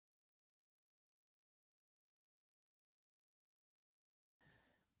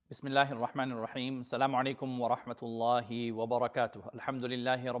Bismillahir Rahmanir Rahim. Assalamu alaikum wa rahmatullahi wa barakatuh.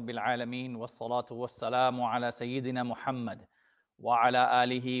 Alhamdulillahi Rabbil Alameen. Wassalatu wassalamu ala Sayyidina Muhammad wa ala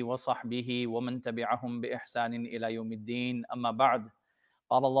alihi wa sahbihi wa man tabi'ahum bi ihsanin ila yawmiddin. Amma ba'd.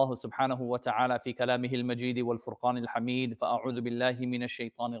 قال الله سبحانه وتعالى في كلامه المجيد والفرقان الحميد فأعوذ بالله من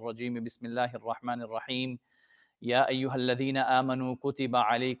الشيطان الرجيم بسم الله الرحمن الرحيم يا أيها الذين آمنوا كتب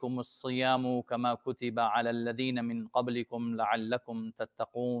عليكم الصيام كما كتب على الذين من قبلكم لعلكم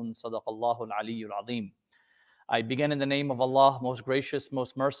تتقون صدق الله العلي العظيم. I begin in the name of Allah, most gracious,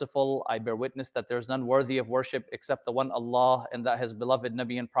 most merciful. I bear witness that there is none worthy of worship except the one Allah, and that His beloved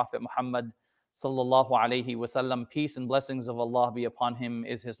Nabi and Prophet Muhammad sallallahu alaihi wasallam, peace and blessings of Allah be upon him,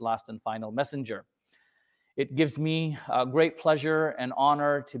 is his last and final messenger. It gives me great pleasure and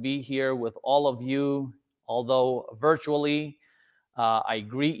honor to be here with all of you, although virtually. I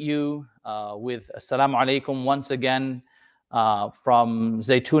greet you with Assalamu alaikum once again from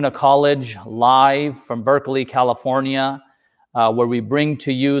Zaytuna College, live from Berkeley, California, where we bring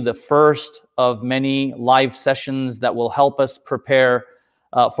to you the first of many live sessions that will help us prepare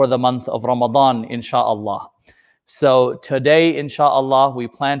for the month of Ramadan, insha'Allah. So today, insha'Allah, we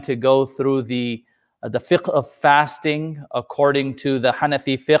plan to go through the fiqh of fasting according to the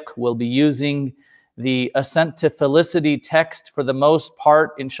Hanafi Fiqh. We'll be using the Ascent to Felicity text for the most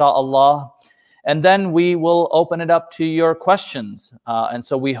part, insha'Allah. And then we will open it up to your questions. And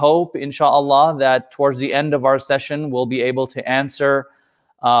so we hope, insha'Allah, that towards the end of our session, we'll be able to answer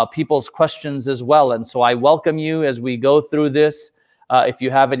people's questions as well. And so I welcome you as we go through this. If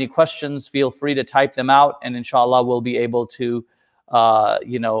you have any questions, feel free to type them out, and inshallah, we'll be able to,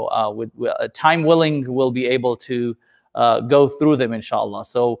 time willing, we'll be able to go through them, inshallah.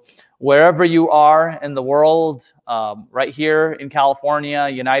 So wherever you are in the world, right here in California,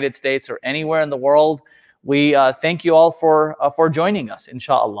 United States, or anywhere in the world, we thank you all for joining us,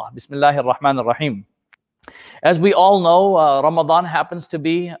 inshallah. Bismillahir Rahmanir Rahim. As we all know, Ramadan happens to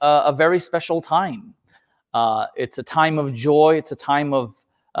be a very special time. It's a time of joy. It's a time of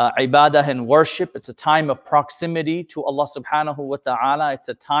ibadah and worship. It's a time of proximity to Allah subhanahu wa ta'ala. It's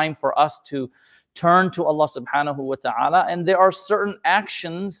a time for us to turn to Allah subhanahu wa ta'ala. And there are certain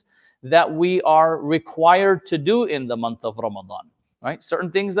actions that we are required to do in the month of Ramadan, right?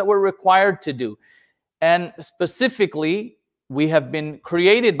 Certain things that we're required to do. And specifically, we have been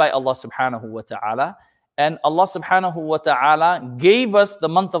created by Allah subhanahu wa ta'ala. And Allah subhanahu wa ta'ala gave us the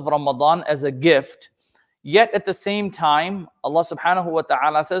month of Ramadan as a gift. Yet at the same time, Allah subhanahu wa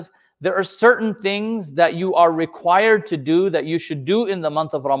ta'ala says, there are certain things that you are required to do, that you should do in the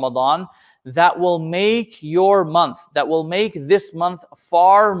month of Ramadan, that will make your month, that will make this month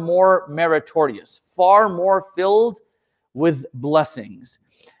far more meritorious, far more filled with blessings.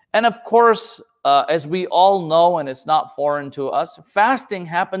 And of course, as we all know, and it's not foreign to us, fasting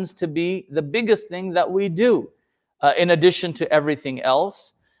happens to be the biggest thing that we do, in addition to everything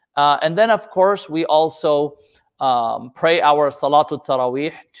else. And then, of course, we also pray our Salatul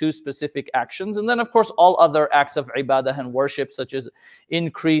Taraweeh, two specific actions. And then, of course, all other acts of ibadah and worship, such as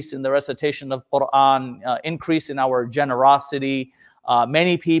increase in the recitation of Quran, increase in our generosity.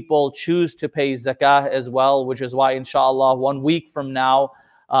 Many people choose to pay zakah as well, which is why, inshallah, 1 week from now,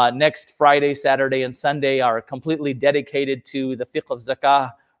 next Friday, Saturday, and Sunday are completely dedicated to the fiqh of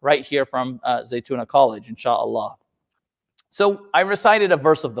zakah right here from Zaytuna College, inshallah. So I recited a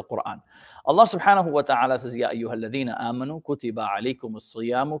verse of the Quran. Allah subhanahu wa ta'ala says, Ya ayyuhalladhina amanu kutiba alaykum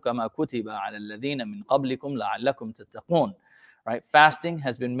as-siyamu kama kutiba ala alladhina min qablikum la'allakum tattaqun. Right? Fasting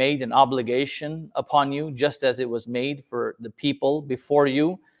has been made an obligation upon you, just as it was made for the people before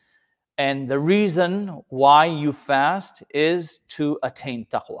you. And the reason why you fast is to attain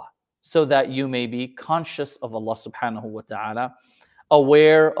taqwa, so that you may be conscious of Allah subhanahu wa ta'ala,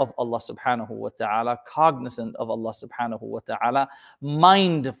 aware of Allah subhanahu wa ta'ala, cognizant of Allah subhanahu wa ta'ala,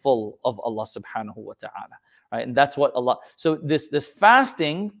 mindful of Allah subhanahu wa ta'ala, right? And that's what Allah, so this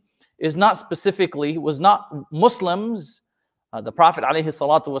fasting is not specifically, was not Muslims, the Prophet alayhi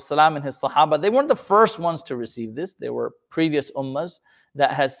salatu wasalam and his Sahaba, they weren't the first ones to receive this. There were previous ummahs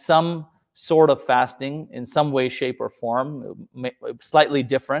that has some sort of fasting in some way, shape, or form, slightly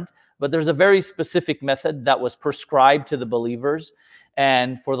different, but there's a very specific method that was prescribed to the believers.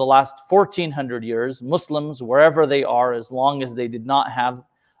 And for the last 1400 years, Muslims, wherever they are, as long as they did not have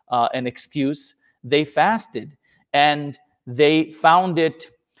an excuse, they fasted. And they found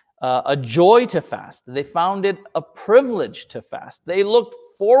it a joy to fast. They found it a privilege to fast. They looked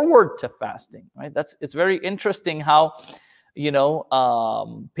forward to fasting, right? It's very interesting how,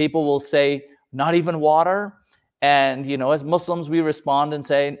 people will say, not even water. And, as Muslims, we respond and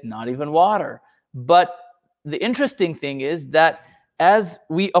say, not even water. But the interesting thing is that as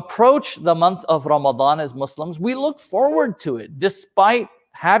we approach the month of Ramadan as Muslims, we look forward to it, despite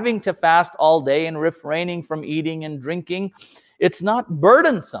having to fast all day and refraining from eating and drinking. It's not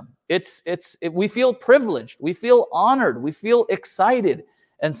burdensome. We feel privileged, we feel honored, we feel excited.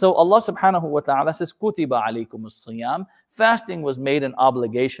 And so Allah subhanahu wa ta'ala says, Kutiba alaykum as-siyam. Fasting was made an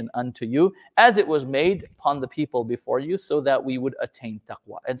obligation unto you, as it was made upon the people before you, so that we would attain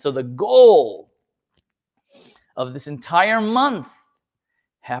taqwa. And so the goal of this entire month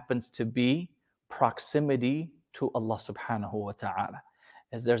happens to be proximity to Allah subhanahu wa ta'ala.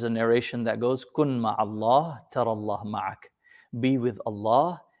 As there's a narration that goes, Kun ma'allah tarallah ma'ak. Be with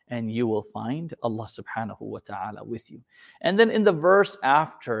Allah and you will find Allah subhanahu wa ta'ala with you. And then in the verse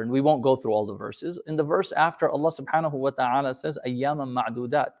after, and we won't go through all the verses, in the verse after, Allah subhanahu wa ta'ala says, Ayyaman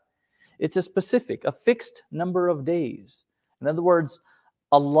ma'dudat. It's a specific, a fixed number of days. In other words,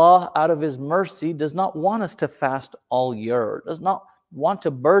 Allah, out of His mercy, does not want us to fast all year, does not want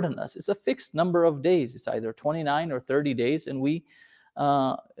to burden us. It's a fixed number of days. It's either 29 or 30 days, and we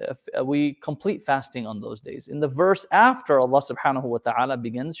complete fasting on those days. In the verse after, Allah subhanahu wa ta'ala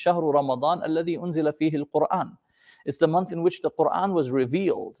begins, Shahru Ramadan alladhi unzila fihi al-Quran. It's the month in which the Quran was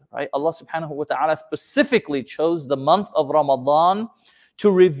revealed, right? Allah subhanahu wa ta'ala specifically chose the month of Ramadan to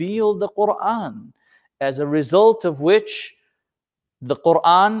reveal the Quran, as a result of which the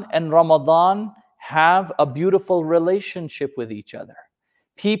Quran and Ramadan have a beautiful relationship with each other.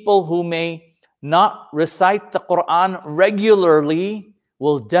 People who may not recite the Quran regularly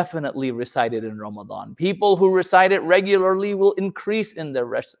will definitely recite it in Ramadan. People who recite it regularly will increase in their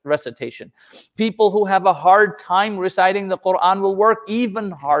recitation. People who have a hard time reciting the Quran will work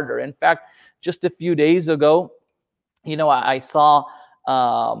even harder. In fact, just a few days ago, I saw,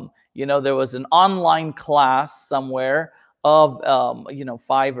 there was an online class somewhere of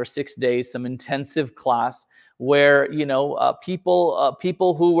 5 or 6 days, some intensive class where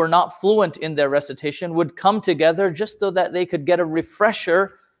people who were not fluent in their recitation would come together just so that they could get a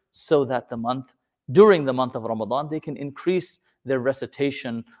refresher, so that during the month of Ramadan they can increase their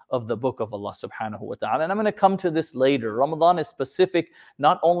recitation of the book of Allah subhanahu wa ta'ala. And I'm going to come to this later. Ramadan is specific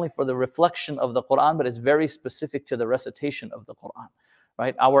not only for the reflection of the Quran, but it's very specific to the recitation of the Quran.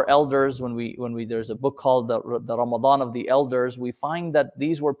 Right? Our elders, when there's a book called the Ramadan of the Elders, we find that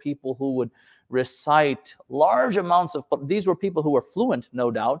these were people who would recite large amounts of, these were people who were fluent, no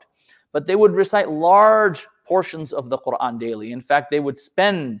doubt, but they would recite large portions of the Quran daily. In fact, they would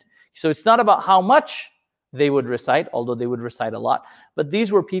spend, so it's not about how much they would recite, although they would recite a lot, but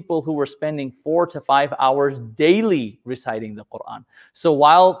these were people who were spending 4 to 5 hours daily reciting the Quran. So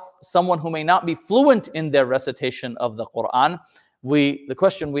while someone who may not be fluent in their recitation of the Quran, the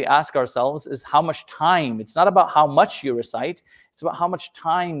question we ask ourselves is how much time. It's not about how much you recite, it's about how much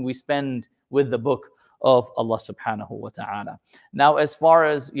time we spend with the book of Allah subhanahu wa ta'ala. Now, as far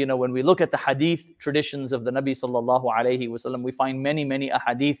as, when we look at the hadith traditions of the Nabi sallallahu alayhi wasallam, we find many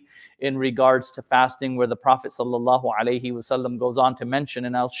ahadith in regards to fasting, where the Prophet sallallahu alayhi wasallam goes on to mention,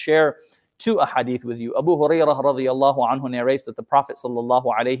 and I'll share 2 ahadith with you. Abu Hurairah radiyallahu anhu narrates that the Prophet sallallahu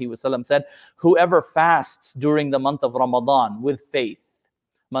alayhi wasallam said, whoever fasts during the month of Ramadan with faith,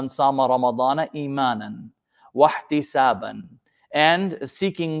 man sama Ramadana imanan wahtisaban, and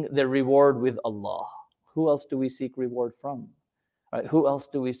seeking the reward with Allah. Who else do we seek reward from? Right? Who else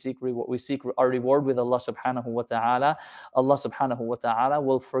do we seek reward? We seek our reward with Allah subhanahu wa ta'ala. Allah subhanahu wa ta'ala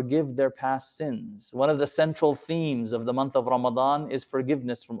will forgive their past sins. One of the central themes of the month of Ramadan is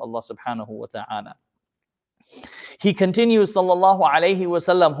forgiveness from Allah subhanahu wa ta'ala. He continues, sallallahu alayhi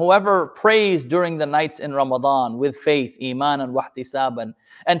wasallam, whoever prays during the nights in Ramadan with faith, iman and wahtisaban,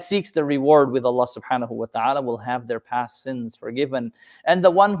 and seeks the reward with Allah subhanahu wa ta'ala will have their past sins forgiven. And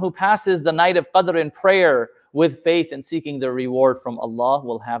the one who passes the night of Qadr in prayer with faith and seeking the reward from Allah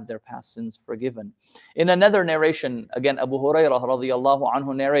will have their past sins forgiven. In another narration, again, Abu Hurairah radiyallahu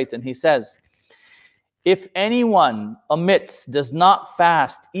anhu narrates, and he says, if anyone does not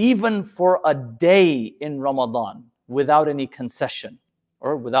fast even for a day in Ramadan without any concession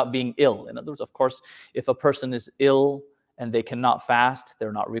or without being ill. In other words, of course, if a person is ill and they cannot fast,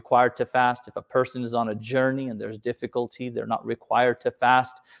 they're not required to fast. If a person is on a journey and there's difficulty, they're not required to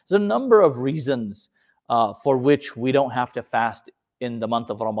fast. There's a number of reasons for which we don't have to fast in the month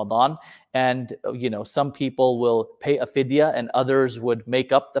of Ramadan. And some people will pay a fidya and others would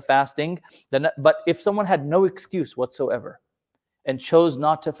make up the fasting. But if someone had no excuse whatsoever and chose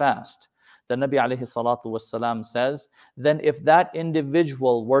not to fast, the Nabi alayhi salatu wasalam says, then if that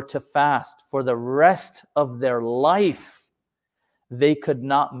individual were to fast for the rest of their life, they could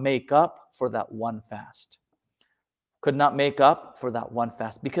not make up for that one fast. Could not make up for that one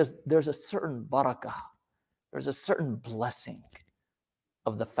fast, because there's a certain barakah, there's a certain blessing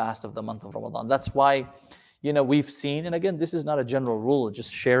of the fast of the month of Ramadan. That's why, we've seen, and again, this is not a general rule,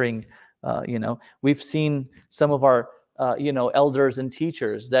 just sharing, we've seen some of our, elders and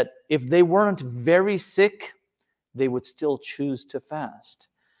teachers that if they weren't very sick, they would still choose to fast.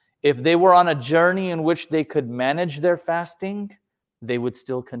 If they were on a journey in which they could manage their fasting, they would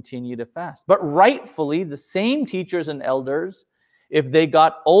still continue to fast. But rightfully, the same teachers and elders, if they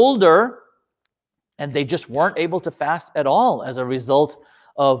got older and they just weren't able to fast at all as a result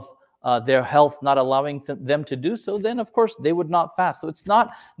of their health not allowing them to do so, then of course they would not fast. So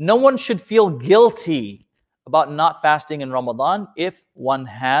no one should feel guilty about not fasting in Ramadan if one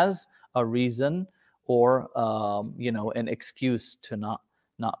has a reason or an excuse to not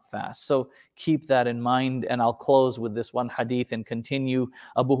fast. So keep that in mind, and I'll close with this one hadith and continue.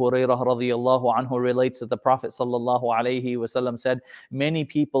 Abu Hurairah radiyallahu anhu relates that the Prophet sallallahu alaihi wasallam said, many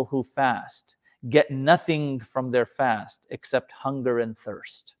people who fast get nothing from their fast except hunger and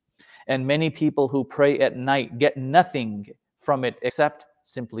thirst. And many people who pray at night get nothing from it except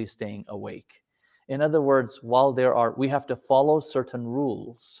simply staying awake. In other words, we have to follow certain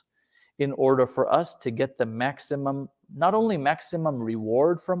rules in order for us to get the maximum, not only maximum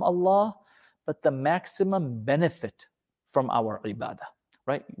reward from Allah, but the maximum benefit from our ibadah,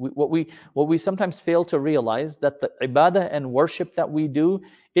 right? What we sometimes fail to realize, that the ibadah and worship that we do,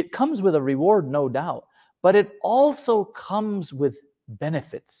 it comes with a reward, no doubt, but it also comes with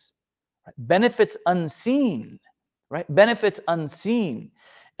benefits, right? Benefits unseen, right? Benefits unseen.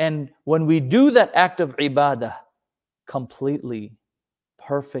 And when we do that act of ibadah completely,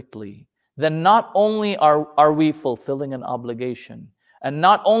 perfectly, then not only are we fulfilling an obligation, and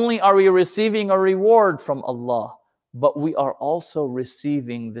not only are we receiving a reward from Allah, but we are also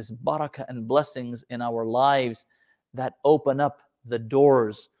receiving this barakah and blessings in our lives that open up the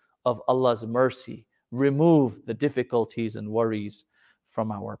doors of Allah's mercy, remove the difficulties and worries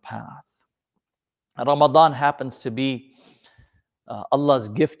from our path. Ramadan happens to be Allah's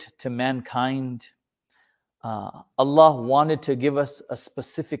gift to mankind. Allah wanted to give us a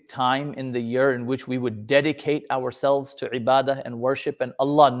specific time in the year in which we would dedicate ourselves to ibadah and worship, and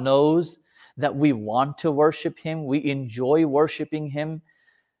Allah knows that we want to worship Him, we enjoy worshiping Him,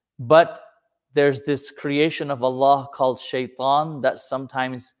 but there's this creation of Allah called shaitan that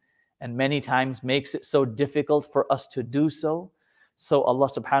sometimes and many times makes it so difficult for us to do so. So Allah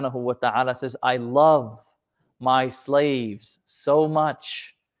subhanahu wa ta'ala says, I love my slaves so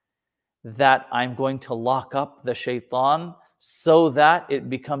much that I'm going to lock up the shaitan so that it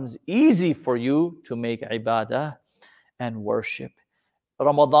becomes easy for you to make ibadah and worship.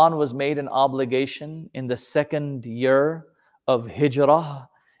 Ramadan was made an obligation in the second year of Hijrah,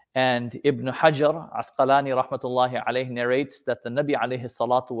 and Ibn Hajar Asqalani rahmatullahi alayhi narrates that the Nabi alayhi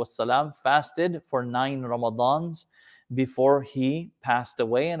salatu wassalam fasted for 9 Ramadans before he passed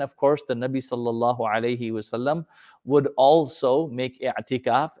away. And of course, the Nabi sallallahu alayhi wasallam would also make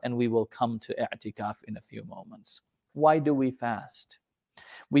i'tikaf, and we will come to i'tikaf in a few moments. Why do we fast?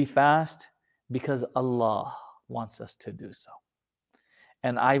 We fast because Allah wants us to do so.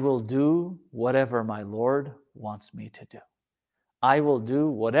 And I will do whatever my Lord wants me to do. I will do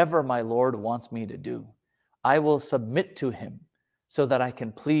whatever my Lord wants me to do. I will submit to Him so that I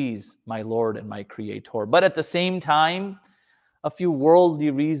can please my Lord and my Creator. But at the same time, a few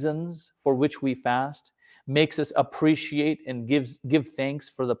worldly reasons for which we fast makes us appreciate and give thanks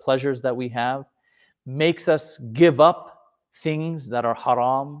for the pleasures that we have, makes us give up things that are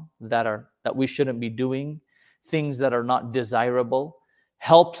haram, that we shouldn't be doing, things that are not desirable,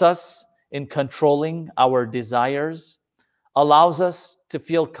 helps us in controlling our desires, allows us to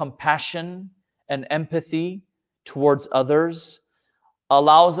feel compassion and empathy towards others,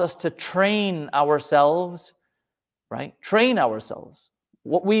 allows us to train ourselves, right? Train ourselves.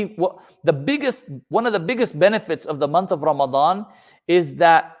 One of the biggest benefits of the month of Ramadan is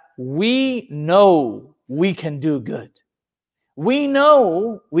that we know we can do good. We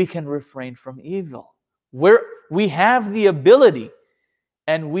know we can refrain from evil. We have the ability,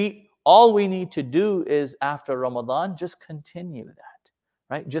 and all we need to do is, after Ramadan, just continue that,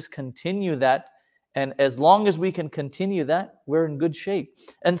 right? Just continue that. And as long as we can continue that, we're in good shape.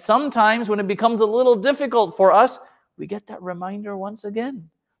 And sometimes when it becomes a little difficult for us, we get that reminder once again.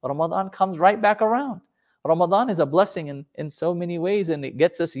 Ramadan comes right back around. Ramadan is a blessing in so many ways, and it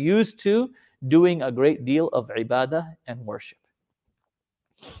gets us used to doing a great deal of ibadah and worship.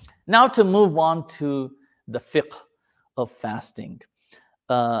 Now to move on to the fiqh of fasting.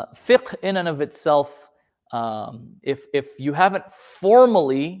 Fiqh in and of itself, if you haven't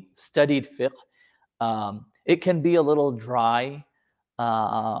formally studied fiqh, it can be a little dry.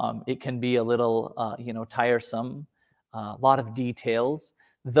 It can be a little, tiresome. a lot of details,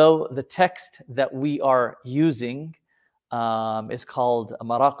 though the text that we are using is called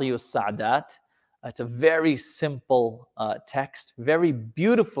Maraqi al-Sa'dat. It's a very simple text, very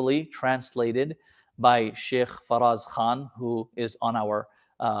beautifully translated by Sheikh Faraz Khan, who is on our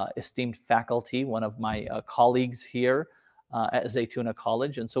esteemed faculty, one of my colleagues here at Zaytuna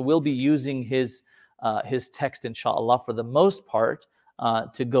College. And so we'll be using his text, inshallah, for the most part,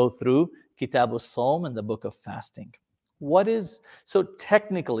 to go through Kitab al-Sawm and the book of fasting. So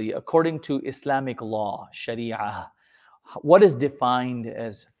technically, according to Islamic law, Sharia, what is defined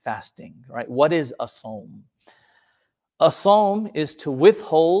as fasting, right? What is a sawm? A sawm is to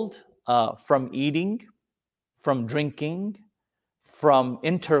withhold from eating, from drinking, from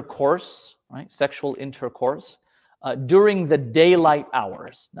intercourse, right? Sexual intercourse, during the daylight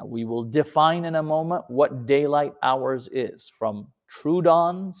hours. Now, we will define in a moment what daylight hours is, from true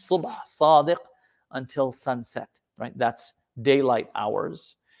dawn, subh, sadiq, until sunset, right? That's daylight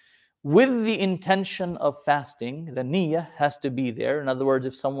hours. With the intention of fasting, the niyyah has to be there. In other words,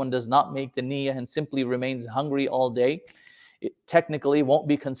 if someone does not make the niyyah and simply remains hungry all day, it technically won't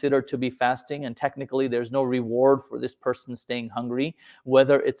be considered to be fasting, and technically there's no reward for this person staying hungry,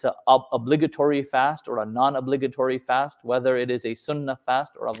 whether it's an obligatory fast or a non-obligatory fast, whether it is a sunnah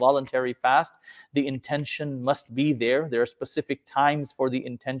fast or a voluntary fast. The intention must be there. There are specific times for the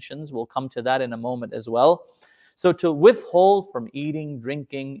intentions. We'll come to that in a moment as well. So to withhold from eating,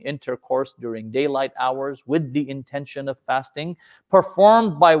 drinking, intercourse during daylight hours with the intention of fasting,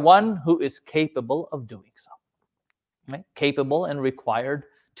 performed by one who is capable of doing so. Right? Capable and required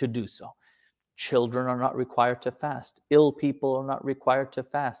to do so. Children are not required to fast. Ill people are not required to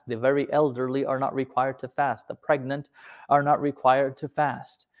fast. The very elderly are not required to fast. The pregnant are not required to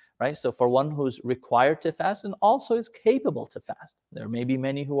fast. Right? So for one who's required to fast and also is capable to fast. There may be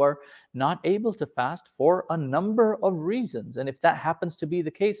many who are not able to fast for a number of reasons. And if that happens to be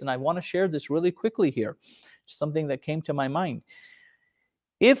the case, and I want to share this really quickly here, something that came to my mind.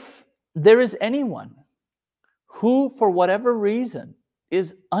 If there is anyone who, for whatever reason,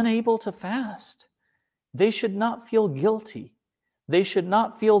 is unable to fast, they should not feel guilty. They should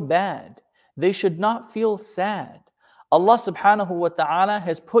not feel bad. They should not feel sad. Allah subhanahu wa ta'ala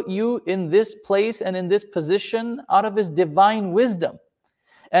has put you in this place and in this position out of His divine wisdom.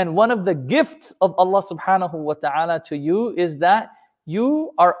 And one of the gifts of Allah subhanahu wa ta'ala to you is that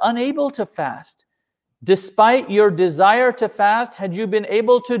you are unable to fast. Despite your desire to fast, had you been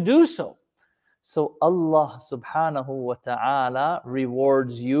able to do so. So Allah subhanahu wa ta'ala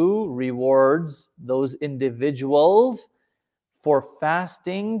rewards those individuals for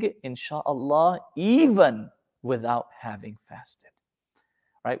fasting, inshallah, even without having fasted,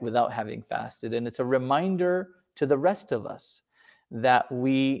 right? Without having fasted. And it's a reminder to the rest of us that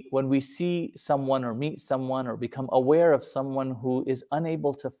when we see someone or meet someone or become aware of someone who is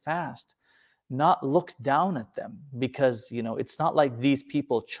unable to fast, not look down at them, because it's not like these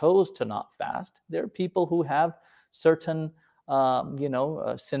people chose to not fast. There are people who have certain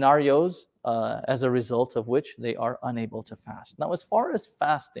scenarios as a result of which they are unable to fast. Now, as far as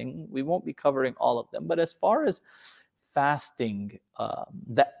fasting, we won't be covering all of them, but as far as fasting,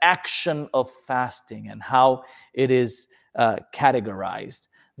 the action of fasting and how it is categorized,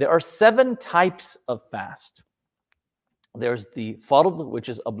 there are 7 types of fast. There's the fard, which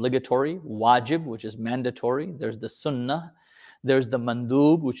is obligatory, wajib, which is mandatory. There's the sunnah. There's the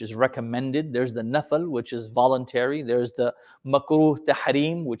mandub, which is recommended. There's the nafal, which is voluntary. There's the makruh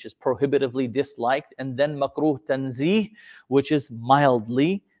tahrim, which is prohibitively disliked. And then makruh tanzih, which is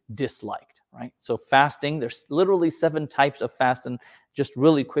mildly disliked, right? So fasting, there's literally 7 types of fast. And just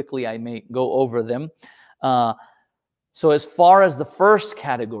really quickly, I may go over them. So as far as the first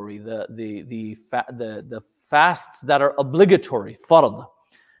category, the fasts that are obligatory, fard,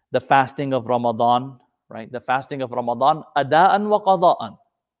 the fasting of Ramadan, right? The fasting of Ramadan, ada'an wa qada'an.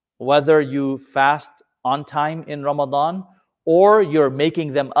 Whether you fast on time in Ramadan or you're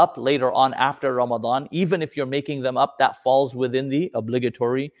making them up later on after Ramadan, even if you're making them up, that falls within the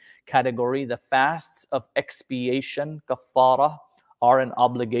obligatory category. The fasts of expiation, kaffara, are an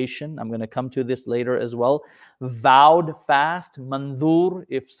obligation. I'm going to come to this later as well. Vowed fast, manzur,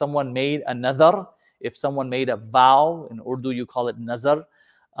 if someone made a nadhar, if someone made a vow, in Urdu you call it nazar,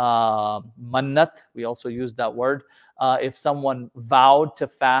 mannat, we also use that word. If someone vowed to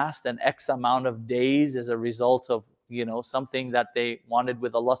fast an X amount of days as a result of something that they wanted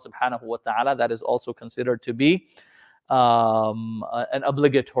with Allah subhanahu wa ta'ala, that is also considered to be an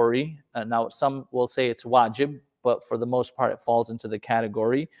obligatory. Now some will say it's wajib, but for the most part it falls into the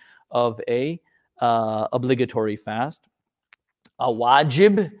category of a obligatory fast. A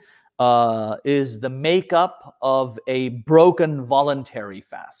wajib is the makeup of a broken voluntary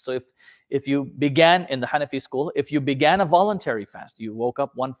fast. So if you began in the Hanafi school, if you began a voluntary fast, you woke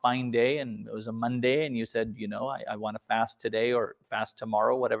up one fine day and it was a Monday and you said, you know, I want to fast today or fast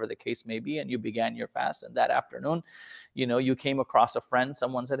tomorrow, whatever the case may be, and you began your fast, and that afternoon, you know, you came across a friend,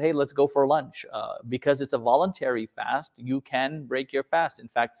 someone said, hey, let's go for lunch. Because it's a voluntary fast, you can break your fast. In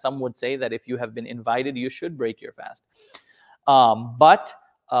fact, some would say that if you have been invited, you should break your fast. But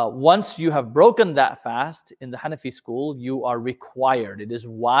once you have broken that fast in the Hanafi school, you are required. It is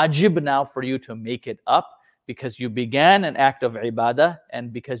wajib now for you to make it up, because you began an act of ibadah,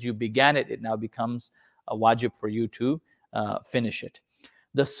 and because you began it, it now becomes a wajib for you to finish it.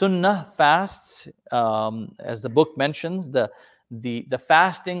 The sunnah fasts, as the book mentions, the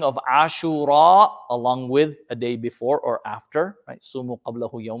fasting of Ashura along with a day before or after, right? Sumu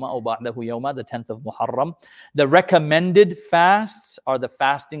qablahu yawma aw ba'dahu yawma, the 10th of Muharram. The recommended fasts are the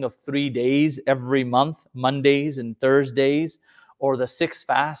fasting of 3 days every month, Mondays and Thursdays, or the 6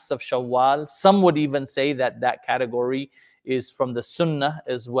 fasts of Shawwal. Some would even say that that category is from the sunnah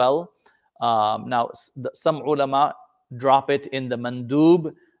as well. Now, some ulama drop it in the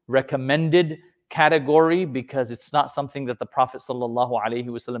mandub, recommended category, because it's not something that the Prophet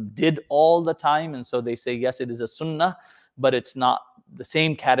ﷺ did all the time, and so they say yes, it is a sunnah, but it's not the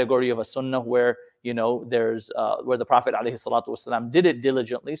same category of a sunnah where, you know, there's where the Prophet ﷺ did it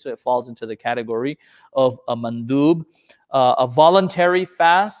diligently, so it falls into the category of a mandub. A voluntary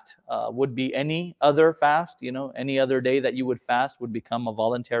fast would be any other fast, you know, any other day that you would fast would become a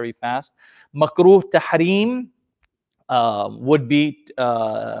voluntary fast. Makruh tahrim would be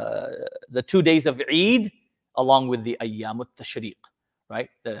the 2 days of Eid along with the Ayyam al-Tashriq, right?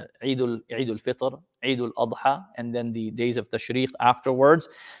 The Eid al-Fitr, Eid al-Adha, and then the days of Tashriq afterwards.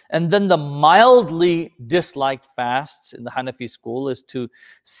 And then the mildly disliked fasts in the Hanafi school is to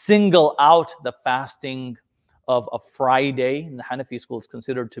single out the fasting of a Friday. In the Hanafi school, it's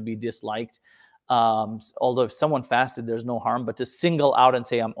considered to be disliked. Although if someone fasted, there's no harm, but to single out and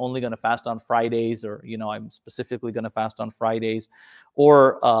say, I'm only going to fast on Fridays, or, you know, I'm specifically going to fast on Fridays,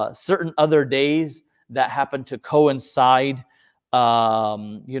 or certain other days that happen to coincide,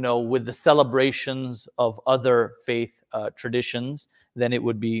 you know, with the celebrations of other faith traditions, then it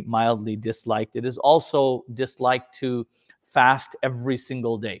would be mildly disliked. It is also disliked to fast every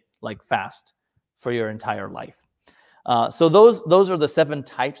single day, like fast for your entire life. So those are the 7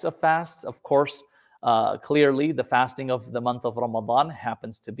 types of fasts. Of course, clearly the fasting of the month of Ramadan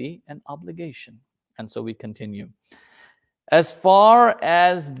happens to be an obligation. And so we continue. As far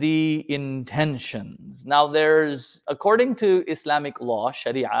as the intentions, now there's, according to Islamic law,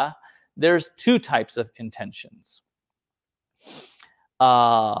 Sharia, there's 2 types of intentions.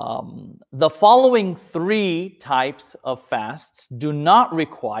 The following 3 types of fasts do not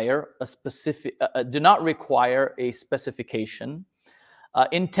require a specification.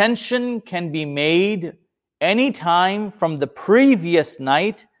 Intention can be made anytime from the previous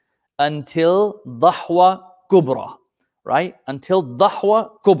night until Dahwa Kubra, right? Until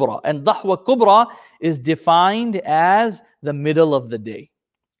Dahwa Kubra. And Dahwa Kubra is defined as the middle of the day,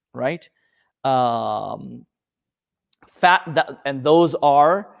 right? And those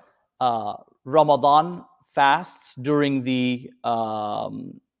are Ramadan fasts during the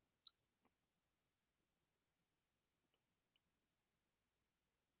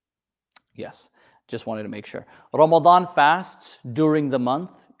yes, just wanted to make sure. Ramadan fasts during the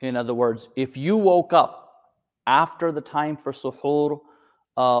month. In other words, if you woke up after the time for suhoor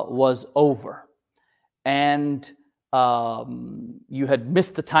was over, and you had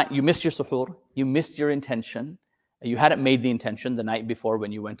missed the time, you missed your suhoor, you missed your intention, you hadn't made the intention the night before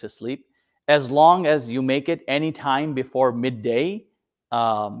when you went to sleep, as long as you make it any time before midday,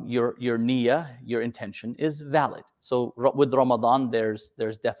 your niyyah, your intention is valid. So with Ramadan, there's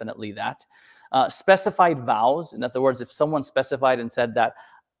definitely that. Specified vows, in other words, if someone specified and said that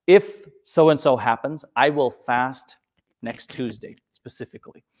if so-and-so happens, I will fast next Tuesday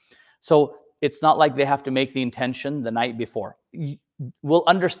specifically. So it's not like they have to make the intention the night before. We'll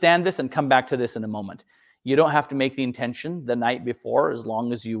understand this and come back to this in a moment. You don't have to make the intention the night before, as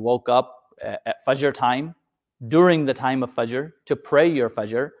long as you woke up at Fajr time, during the time of Fajr, to pray your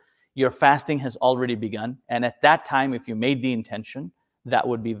Fajr. Your fasting has already begun. And at that time, if you made the intention, that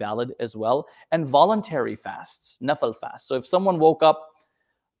would be valid as well. And voluntary fasts, nafil fasts. So if someone woke up,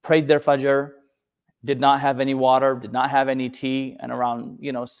 prayed their Fajr, did not have any water, did not have any tea, and around,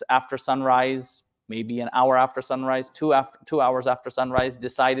 you know, after sunrise, maybe an hour after sunrise, 2 hours after sunrise,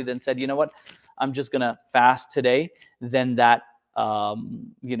 decided and said, you know what, I'm just going to fast today, then that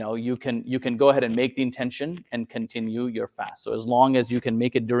you can go ahead and make the intention and continue your fast. So as long as you can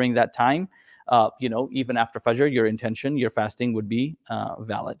make it during that time, even after Fajr, your intention, your fasting would be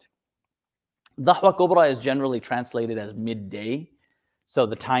valid. Dahwa Kubra is generally translated as midday. So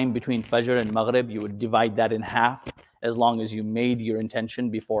the time between Fajr and Maghrib, you would divide that in half. As long as you made your intention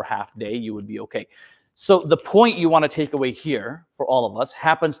before half day, you would be okay. So the point you want to take away here for all of us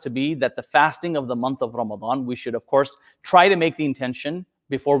happens to be that the fasting of the month of Ramadan, we should, of course, try to make the intention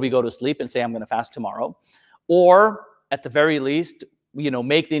before we go to sleep and say, I'm going to fast tomorrow. Or at the very least,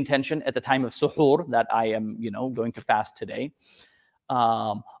 make the intention at the time of suhoor that I am, going to fast today.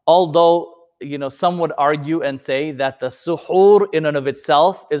 Although, some would argue and say that the suhoor in and of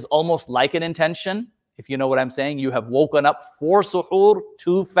itself is almost like an intention. If you know what I'm saying, you have woken up for suhoor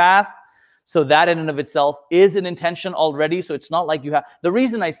to fast. So that in and of itself is an intention already. So it's not like you have. The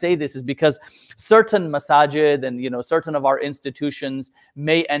reason I say this is because certain masajid and certain of our institutions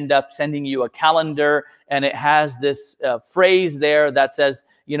may end up sending you a calendar, and it has this phrase there that says,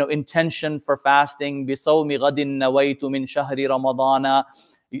 intention for fasting. Bisawmi ghadin nawaitu min shahri Ramadana.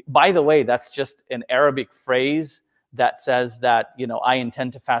 By the way, that's just an Arabic phrase that says that, I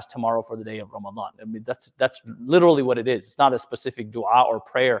intend to fast tomorrow for the day of Ramadan. I mean, that's literally what it is. It's not a specific dua or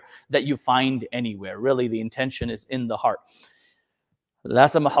prayer that you find anywhere. Really, the intention is in the heart.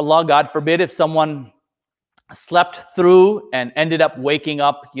 That's a mahallah. God forbid if someone slept through and ended up waking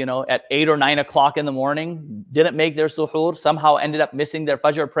up, at 8 or 9 o'clock in the morning, didn't make their suhoor, somehow ended up missing their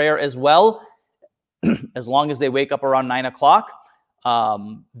Fajr prayer as well. As long as they wake up around 9 o'clock,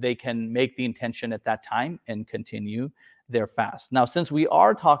 they can make the intention at that time and continue their fast. Now, since we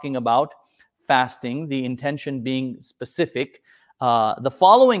are talking about fasting, the intention being specific, the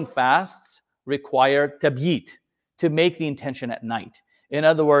following fasts require tabyit, to make the intention at night. In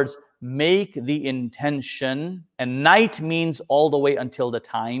other words, make the intention, and night means all the way until the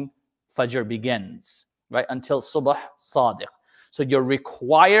time Fajr begins, right? Until Subh Sadiq. So you're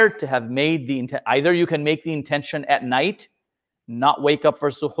required to have made the intention. Either you can make the intention at night, not wake up for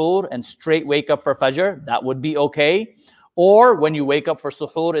suhoor and straight wake up for Fajr, that would be okay. Or when you wake up for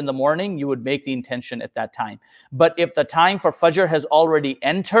suhoor in the morning, you would make the intention at that time. But if the time for Fajr has already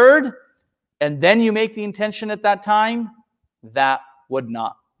entered, and then you make the intention at that time, that would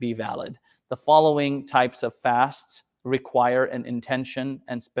not be valid. The following types of fasts require an intention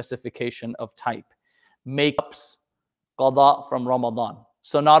and specification of type. Makeups, qada from Ramadan.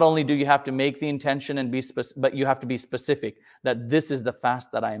 So not only do you have to make the intention and but you have to be specific that this is the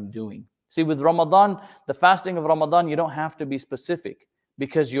fast that I am doing. See, with Ramadan, the fasting of Ramadan, you don't have to be specific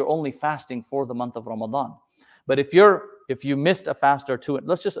because you're only fasting for the month of Ramadan. But if you missed a fast or two,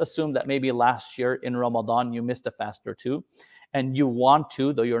 let's just assume that maybe last year in Ramadan you missed a fast or two, and you want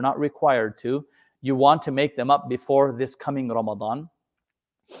to, though you're not required to, you want to make them up before this coming Ramadan.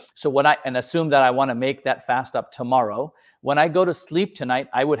 So assume that I want to make that fast up tomorrow. When I go to sleep tonight,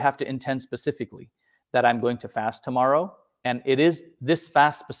 I would have to intend specifically that I'm going to fast tomorrow. And this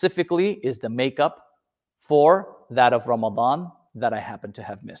fast specifically is the makeup for that of Ramadan that I happen to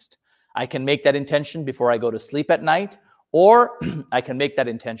have missed. I can make that intention before I go to sleep at night, or I can make that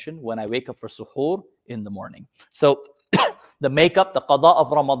intention when I wake up for suhoor in the morning. So the makeup, the qada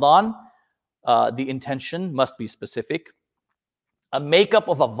of Ramadan, the intention must be specific. A makeup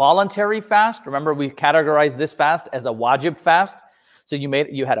of a voluntary fast. Remember, we categorized this fast as a wajib fast. So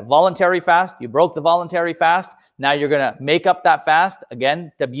you had a voluntary fast, you broke the voluntary fast. Now you're going to make up that fast.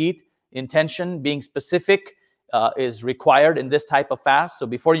 Again, tabyit, intention, being specific is required in this type of fast. So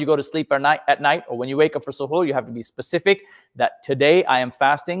before you go to sleep at night, or when you wake up for suhoor, you have to be specific that today I am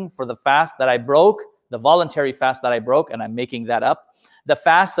fasting for the fast that I broke, the voluntary fast that I broke, and I'm making that up. The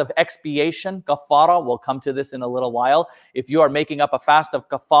fast of expiation, kafara, we'll come to this in a little while. If you are making up a fast of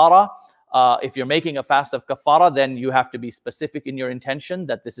kafara, then you have to be specific in your intention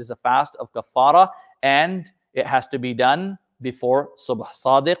that this is a fast of kafara, and it has to be done before Subh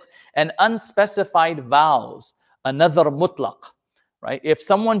Sadiq. And unspecified vows, another mutlaq, right? If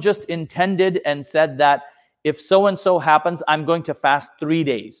someone just intended and said that if so-and-so happens, I'm going to fast 3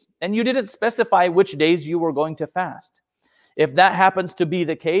 days, and you didn't specify which days you were going to fast. If that happens to be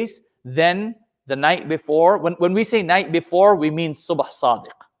the case, then the night before, when we say night before, we mean Subh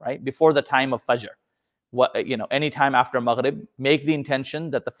Sadiq, right? Before the time of Fajr. Any time after Maghrib, make the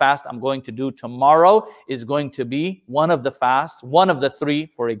intention that the fast I'm going to do tomorrow is going to be one of the fasts, one of the 3,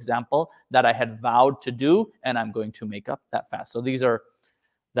 for example, that I had vowed to do, and I'm going to make up that fast. So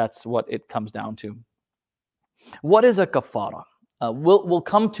that's what it comes down to. What is a kafara? We'll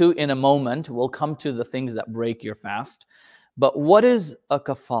come to in a moment, we'll come to the things that break your fast. But what is a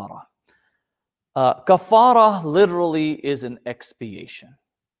kafara? Kafara literally is an expiation.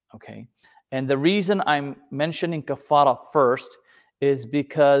 Okay. And the reason I'm mentioning kafara first is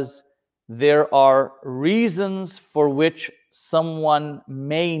because there are reasons for which someone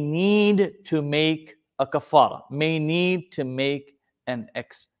may need to make a kafara, may need to make an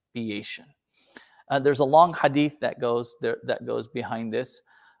expiation. There's a long hadith that goes behind this.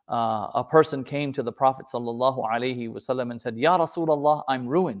 A person came to the Prophet sallallahu alaihi wasallam and said, "Ya Rasulullah, I'm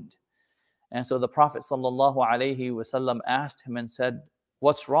ruined." And so the Prophet sallallahu alaihi wasallam asked him and said,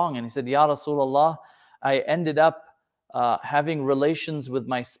 "What's wrong?" And he said, "Ya Rasulullah, I ended up having relations with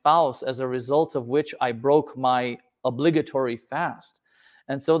my spouse, as a result of which I broke my obligatory fast."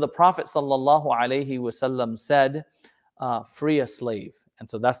 And so the Prophet sallallahu alaihi wasallam said, "Free a slave." And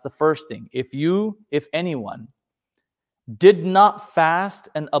so that's the first thing. If anyone did not fast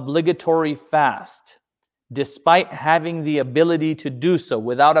an obligatory fast, despite having the ability to do so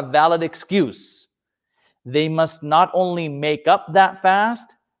without a valid excuse, they must not only make up that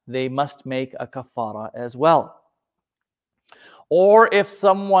fast, they must make a kafara as well. Or if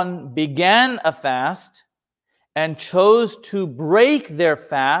someone began a fast and chose to break their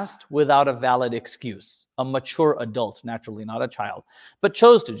fast without a valid excuse, a mature adult, naturally not a child, but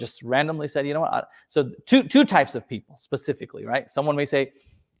chose to, just randomly said, you know what? So two types of people specifically, right? Someone may say,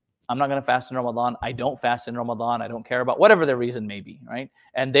 I'm not going to fast in Ramadan. I don't fast in Ramadan. I don't care about whatever their reason may be, right?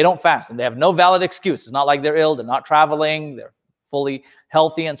 And they don't fast and they have no valid excuse. It's not like they're ill, they're not traveling, they're fully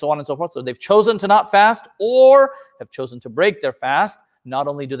healthy and so on and so forth. So they've chosen to not fast or have chosen to break their fast. Not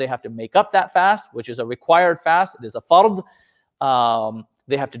only do they have to make up that fast, which is a required fast, it is a fard,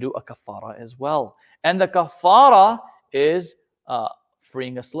 they have to do a kafara as well. And the kafara is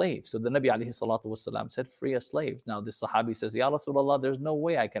freeing a slave. So the Nabi alayhi salatu wasalam said, free a slave. Now this Sahabi says, Ya Rasulullah, there's no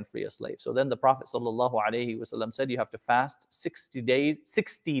way I can free a slave. So then the Prophet sallallahu alayhi wasallam said, you have to fast 60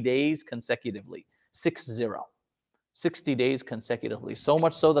 days consecutively. 60 days consecutively. So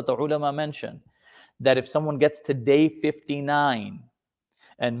much so that the ulama mention that if someone gets to day 59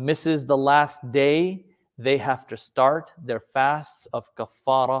 and misses the last day, they have to start their fasts of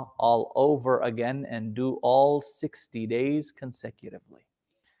kafara all over again and do all 60 days consecutively.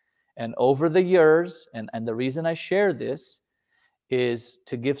 And over the years, and the reason I share this is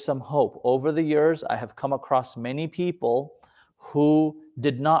to give some hope. Over the years, I have come across many people who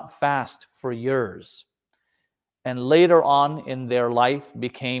did not fast for years, and later on in their life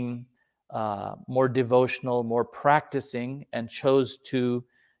became more devotional, more practicing, and chose to,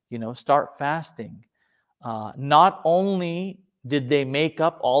 start fasting. Not only did they make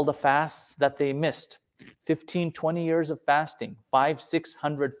up all the fasts that they missed, 15, 20 years of fasting,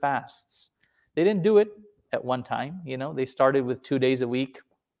 500-600 fasts. They didn't do it at one time. They started with 2 days a week,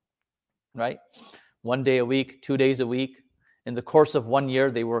 right? 1 day a week, 2 days a week. In the course of 1 year,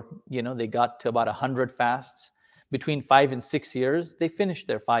 they got to about 100 fasts. Between 5 and 6 years, they finished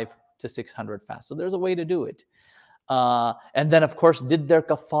their 500 to 600 fasts. So there's a way to do it. And then, of course, did their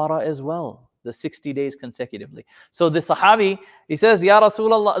kafara as well, the 60 days consecutively. So the Sahabi, he says, Ya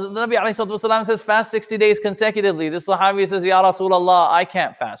Rasulullah, the Nabi ﷺ says, fast 60 days consecutively. This Sahabi says, Ya Rasulullah, I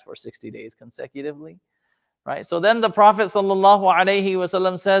can't fast for 60 days consecutively. Right? So then the Prophet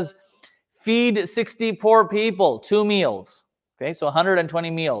ﷺ says, feed 60 poor people, 2 meals. Okay, so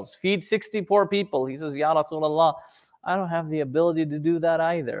 120 meals. Feed 60 poor people. He says, Ya Rasulullah, I don't have the ability to do that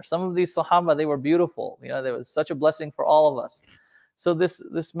either. Some of these Sahaba, they were beautiful. There was such a blessing for all of us. So this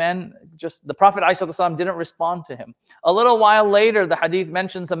man, the Prophet ﷺ didn't respond to him. A little while later, the hadith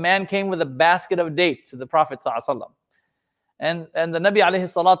mentions a man came with a basket of dates to the Prophet ﷺ. And the Nabi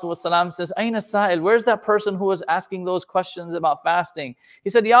ﷺ says, Aina sa'il, where's that person who was asking those questions about fasting?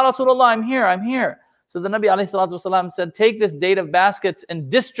 He said, Ya Rasulullah, I'm here. So the Nabi ﷺ said, take this date of baskets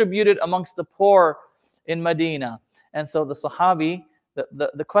and distribute it amongst the poor in Medina. And so the Sahabi,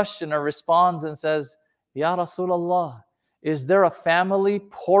 the questioner responds and says, Ya Rasulullah, is there a family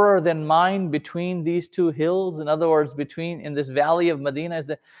poorer than mine between these two hills? In other words, in this valley of Medina.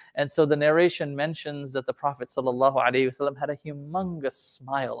 And so the narration mentions that the Prophet ﷺ had a humongous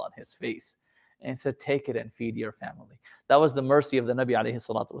smile on his face. And he said, take it and feed your family. That was the mercy of the Nabi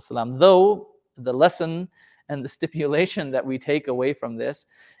ﷺ. Though the lesson and the stipulation that we take away from this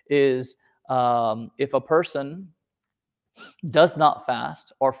is if a person does not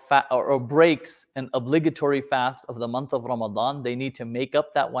fast or breaks an obligatory fast of the month of Ramadan, they need to make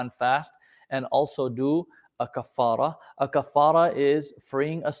up that one fast and also do a kafara. A kafara is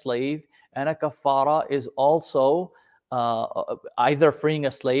freeing a slave, and a kafara is also either freeing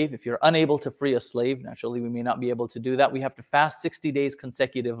a slave. If you're unable to free a slave, naturally we may not be able to do that. We have to fast 60 days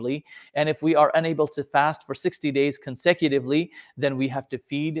consecutively. And if we are unable to fast for 60 days consecutively, then we have to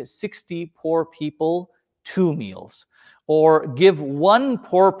feed 60 poor people 2 meals, or give one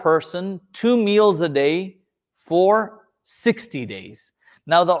poor person 2 meals a day for 60 days.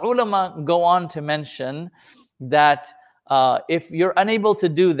 Now the ulama go on to mention that if you're unable to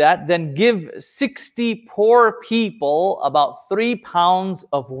do that, then give 60 poor people about 3 pounds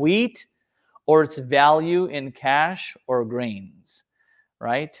of wheat or its value in cash or grains,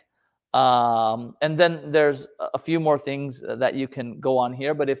 right? And then there's a few more things that you can go on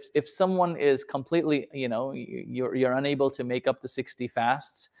here. But if someone is completely, you're unable to make up the 60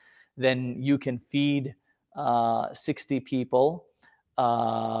 fasts, then you can feed 60 people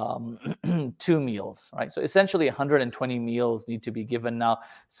 2 meals, right? So essentially 120 meals need to be given. Now,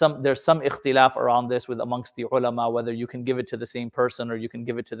 there's some ikhtilaf around this with amongst the ulama, whether you can give it to the same person or you can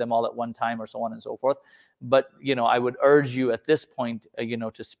give it to them all at one time, or so on and so forth. But, I would urge you at this point,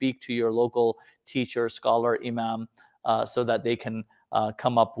 to speak to your local teacher, scholar, imam, so that they can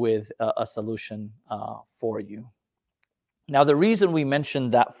come up with a solution for you. Now, the reason we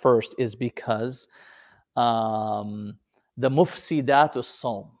mentioned that first is because the mufsidatus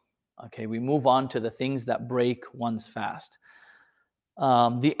sawm. Okay, we move on to the things that break one's fast.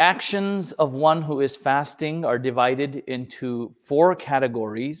 The actions of one who is fasting are divided into 4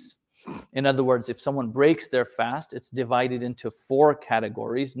 categories. In other words, if someone breaks their fast, it's divided into 4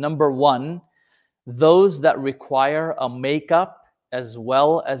 categories. Number 1, those that require a makeup as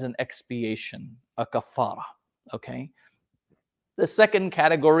well as an expiation, a kafara. Okay. The second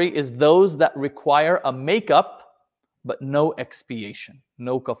category is those that require a makeup but no expiation,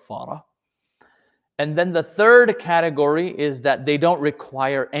 no kafara. And then the third category is that they don't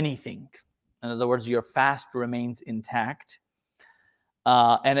require anything. In other words, your fast remains intact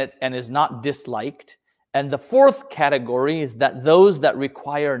and is not disliked. And the fourth category is that those that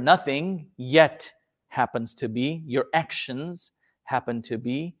require nothing yet happens to be, your actions happen to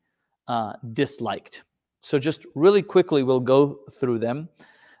be disliked. So just really quickly, we'll go through them.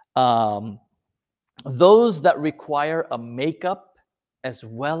 Those that require a makeup as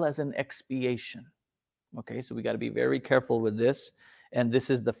well as an expiation. Okay, so we got to be very careful with this. And this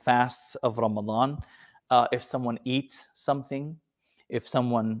is the fasts of Ramadan. If someone eats something, if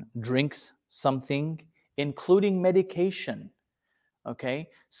someone drinks something, including medication. Okay,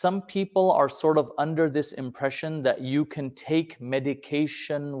 some people are sort of under this impression that you can take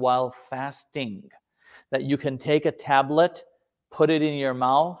medication while fasting, that you can take a tablet, put it in your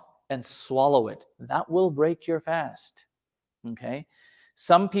mouth, and swallow it. That will break your fast. Okay?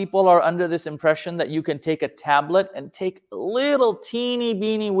 Some people are under this impression that you can take a tablet and take a little teeny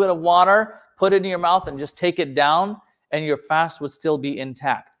beeny bit of water, put it in your mouth, and just take it down, and your fast would still be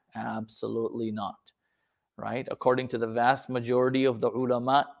intact. Absolutely not. Right? According to the vast majority of the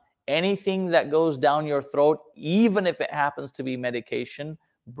ulama, anything that goes down your throat, even if it happens to be medication,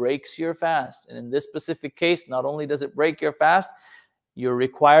 breaks your fast. And in this specific case, not only does it break your fast, you're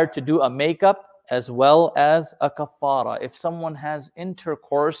required to do a makeup as well as a kafara. If someone has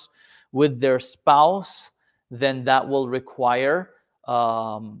intercourse with their spouse, then that will require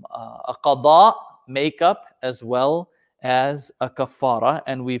a qada, makeup, as well as a kafara.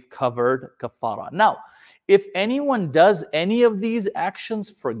 And we've covered kafara. Now, if anyone does any of these actions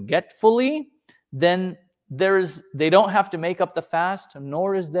forgetfully, then they don't have to make up the fast,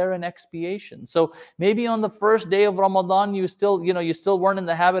 nor is there an expiation. So maybe on the first day of Ramadan, you still weren't in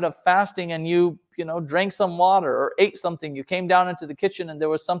the habit of fasting, and you drank some water or ate something. You came down into the kitchen and there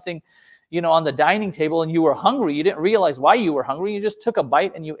was something, on the dining table, and you were hungry. You didn't realize why you were hungry. You just took a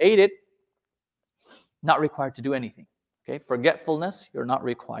bite and you ate it. Not required to do anything. Okay, forgetfulness, you're not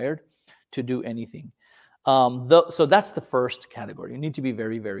required to do anything. So that's the first category. You need to be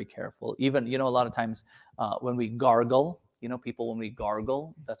very, very careful. Even, a lot of times when we gargle, people, when we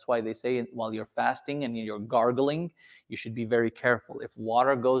gargle, that's why they say while you're fasting and you're gargling, you should be very careful. If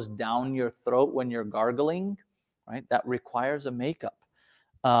water goes down your throat when you're gargling, right, that requires a makeup.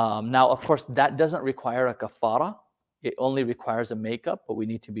 Now, of course, that doesn't require a kafara. It only requires a makeup, but we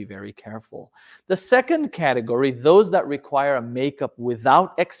need to be very careful. The second category, those that require a makeup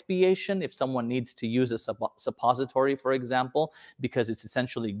without expiation, if someone needs to use a suppository, for example, because it's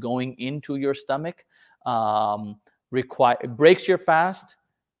essentially going into your stomach, it breaks your fast,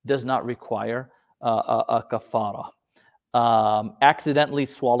 does not require a kafara. Accidentally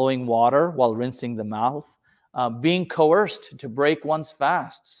swallowing water while rinsing the mouth, being coerced to break one's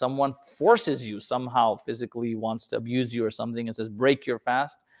fast. Someone forces you somehow, physically wants to abuse you or something, and says, break your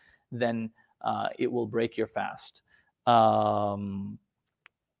fast, then it will break your fast.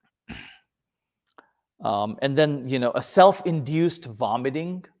 And then, a self-induced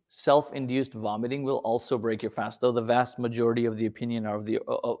vomiting. Self-induced vomiting will also break your fast, though the vast majority of the opinion are of the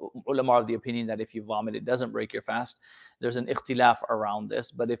ulama of the opinion that if you vomit, it doesn't break your fast. There's an ikhtilaf around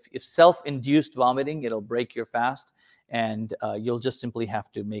this, but if self-induced vomiting, it'll break your fast, and you'll just simply have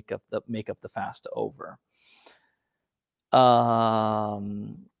to make up the fast over.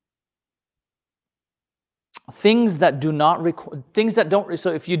 Things that don't.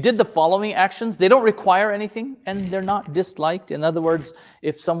 So if you did the following actions, they don't require anything and they're not disliked. In other words,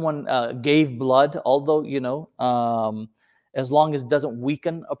 if someone gave blood, although as long as it doesn't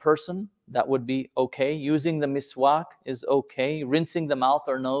weaken a person, that would be okay. Using the miswak is okay. Rinsing the mouth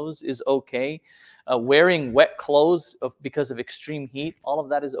or nose is okay. Wearing wet clothes because of extreme heat, all of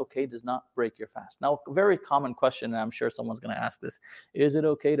that is okay, does not break your fast. Now, a very common question, and I'm sure someone's going to ask this: is it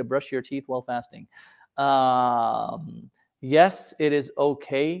okay to brush your teeth while fasting? Yes, it is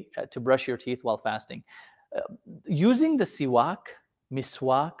okay to brush your teeth while fasting. Using the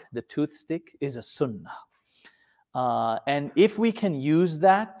miswak, the toothstick, is a sunnah. And if we can use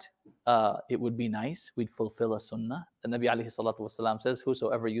that, it would be nice. We'd fulfill a sunnah. The Nabi alayhi salatu wasalam says,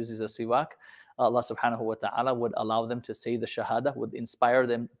 whosoever uses a siwak, Allah subhanahu wa ta'ala would allow them to say the shahada, would inspire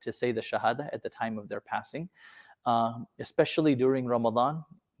them to say the shahada at the time of their passing. Especially during Ramadan,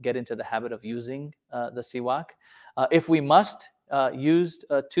 get into the habit of using the siwak. If we must use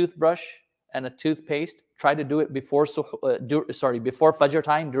a toothbrush and a toothpaste, try to do it before Fajr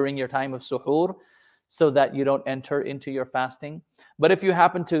time, during your time of suhoor, so that you don't enter into your fasting. But if you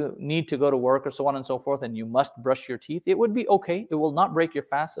happen to need to go to work or so on and so forth, and you must brush your teeth, it would be okay. It will not break your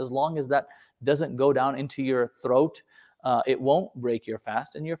fast as long as that doesn't go down into your throat. It won't break your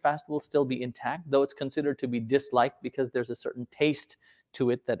fast, and your fast will still be intact, though it's considered to be disliked because there's a certain taste to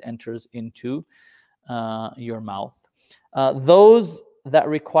it that enters into your mouth. Those that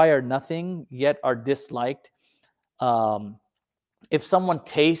require nothing yet are disliked. If someone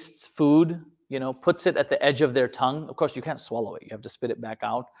tastes food, puts it at the edge of their tongue, of course you can't swallow it, you have to spit it back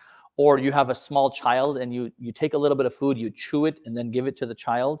out. Or you have a small child and you take a little bit of food, you chew it and then give it to the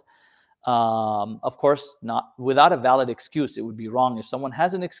child. Of course, not without a valid excuse. It would be wrong. If someone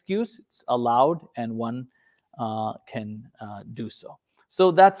has an excuse, it's allowed and one can do so. So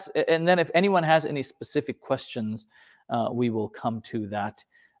that's, and then if anyone has any specific questions, we will come to that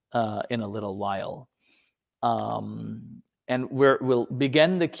in a little while. And we'll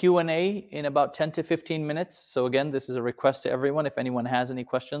begin the Q&A in about 10 to 15 minutes. So again, this is a request to everyone. If anyone has any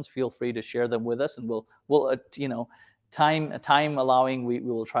questions, feel free to share them with us, and we'll time allowing, we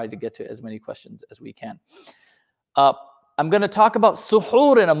will try to get to as many questions as we can. I'm going to talk about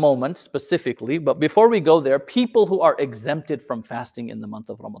suhoor in a moment specifically, but before we go there, people who are exempted from fasting in the month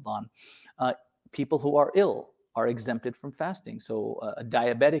of Ramadan, people who are ill are exempted from fasting. So a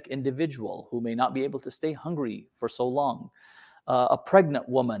diabetic individual who may not be able to stay hungry for so long, a pregnant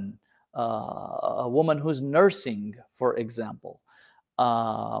woman, a woman who's nursing, for example.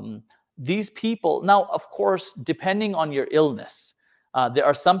 These people, now of course, depending on your illness, there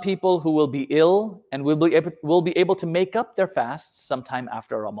are some people who will be ill and will be able to make up their fasts sometime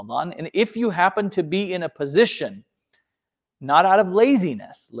after Ramadan. And if you happen to be in a position, not out of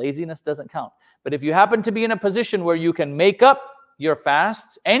laziness doesn't count, but if you happen to be in a position where you can make up your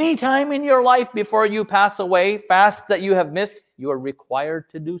fasts anytime in your life before you pass away, fasts that you have missed, you are required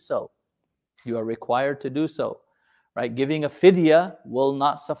to do so. You are required to do so, right? Giving a fidya will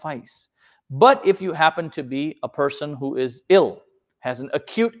not suffice. But if you happen to be a person who is ill, has an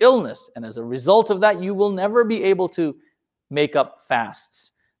acute illness, and as a result of that, you will never be able to make up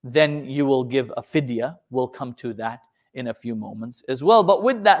fasts, then you will give a fidya. We'll come to that in a few moments as well. But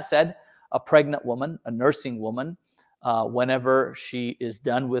with that said, a pregnant woman, a nursing woman, whenever she is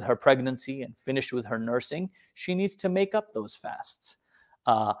done with her pregnancy and finished with her nursing, she needs to make up those fasts.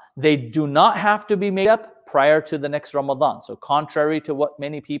 They do not have to be made up prior to the next Ramadan. So contrary to what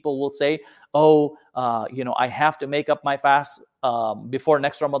many people will say, I have to make up my fast before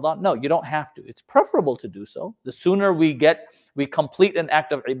next Ramadan. No, you don't have to. It's preferable to do so. The sooner we complete an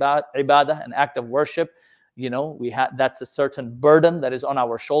act of ibadah, an act of worship, that's a certain burden that is on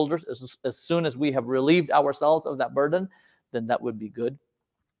our shoulders. As soon as we have relieved ourselves of that burden, then that would be good.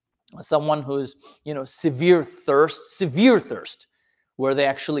 Someone who's, severe thirst, where they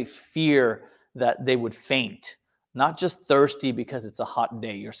actually fear that they would faint. Not just thirsty because it's a hot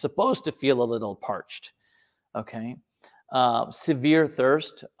day. You're supposed to feel a little parched. Okay? Severe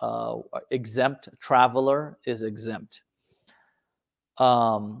thirst, exempt. Traveler is exempt.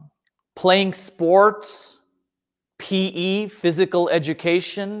 Playing sports, PE, physical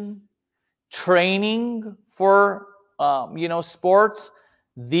education, training for sports,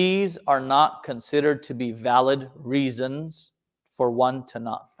 these are not considered to be valid reasons for one to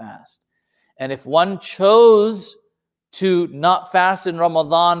not fast. And if one chose to not fast in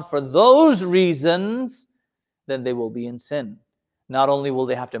Ramadan for those reasons, then they will be in sin. Not only will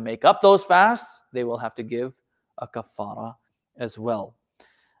they have to make up those fasts, they will have to give a kafara as well.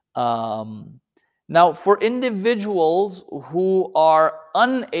 Now, for individuals who are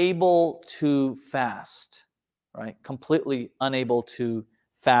unable to fast, right, completely unable to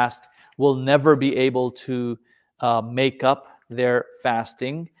fast, will never be able to make up their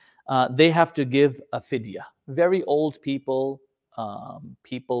fasting. They have to give a fidya. Very old people,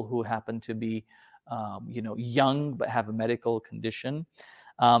 people who happen to be young but have a medical condition,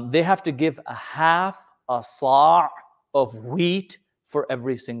 they have to give a half a sa' of wheat for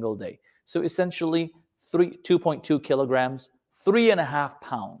every single day. So essentially 2.2 kilograms, 3.5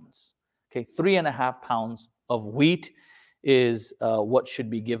 pounds. Okay, 3.5 pounds of wheat is what should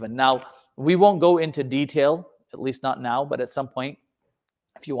be given. Now, we won't go into detail, at least not now, but at some point,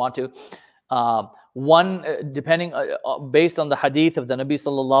 if you want to. Depending, based on the hadith of the Nabi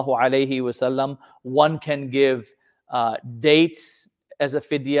sallallahu alayhi wasallam, one can give dates as a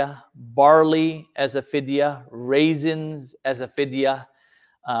fidya, barley as a fidya, raisins as a fidya.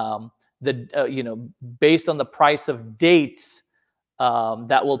 Based on the price of dates,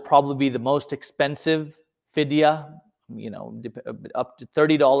 that will probably be the most expensive fidya. Up to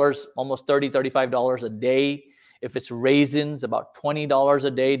 $30, almost $35 a day. If it's raisins, about $20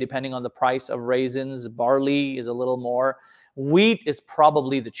 a day, depending on the price of raisins. Barley is a little more. Wheat is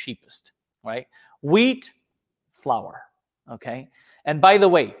probably the cheapest, right? Wheat, flour, okay? And by the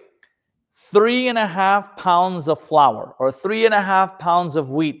way, 3.5 pounds of flour or 3.5 pounds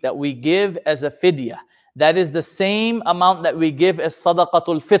of wheat that we give as a fidya, that is the same amount that we give as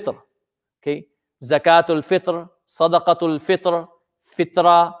sadaqatul fitr, okay? Zakatul fitr, sadaqatul fitr,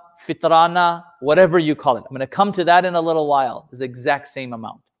 fitra, fitrana, whatever you call it. I'm going to come to that in a little while. It's the exact same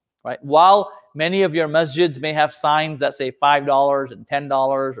amount, right? While many of your masjids may have signs that say $5 and $10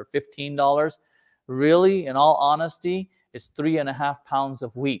 or $15, really, in all honesty, it's 3.5 pounds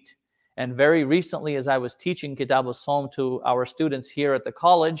of wheat. And very recently, as I was teaching Kitab al-Sawm to our students here at the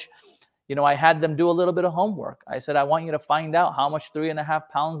college, I had them do a little bit of homework. I said, I want you to find out how much 3.5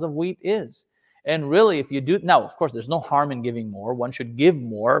 pounds of wheat is. And really, if you do, now, of course, there's no harm in giving more. One should give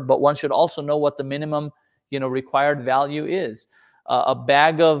more, but one should also know what the minimum, required value is. A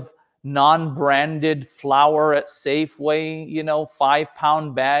bag of non-branded flour at Safeway,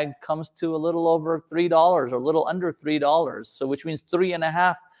 5-pound bag comes to a little over $3 or a little under $3. So which means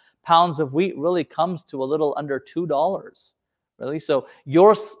 3.5 pounds of wheat really comes to a little under $2. Really? So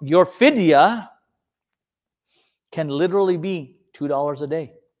your fidya can literally be $2 a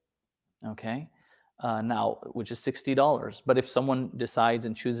day. Okay, now, which is $60. But if someone decides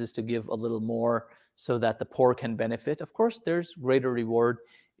and chooses to give a little more so that the poor can benefit, of course, there's greater reward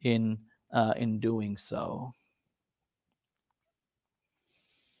in doing so.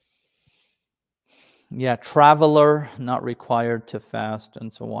 Yeah, traveler not required to fast,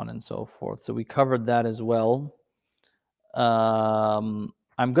 and so on and so forth. So we covered that as well. I'm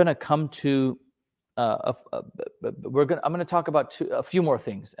going to come to. I'm going to talk about a few more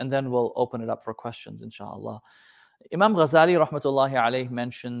things, and then we'll open it up for questions, inshallah. Imam Ghazali, rahmatullahi alayhi,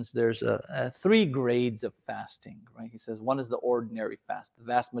 mentions there's 3 grades of fasting, right? He says one is the ordinary fast. The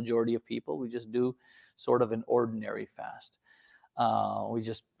vast majority of people, we just do sort of an ordinary fast. We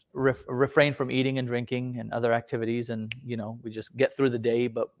just refrain from eating and drinking and other activities, and we just get through the day,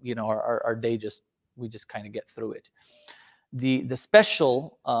 but our day we just kind of get through it. The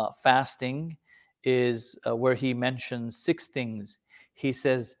special fasting is where he mentions 6 things. He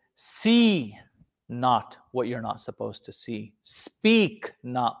says, see not what you're not supposed to see. Speak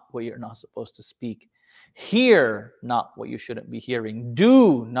not what you're not supposed to speak. Hear not what you shouldn't be hearing.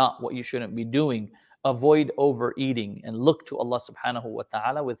 Do not what you shouldn't be doing. Avoid overeating and look to Allah subhanahu wa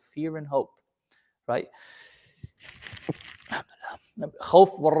ta'ala with fear and hope. Right?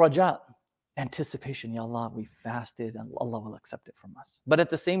 Khawf wal raja. Anticipation, Ya Allah, we fasted and Allah will accept it from us. But at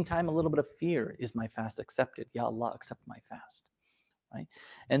the same time, a little bit of fear. Is my fast accepted? Ya Allah, accept my fast. Right?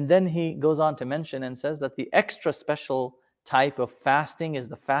 And then he goes on to mention and says that the extra special type of fasting is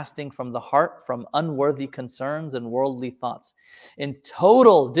the fasting from the heart, from unworthy concerns and worldly thoughts, in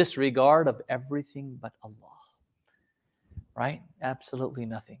total disregard of everything but Allah. Right? Absolutely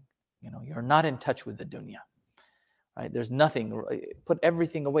nothing. You're not in touch with the dunya. Right? There's nothing. Put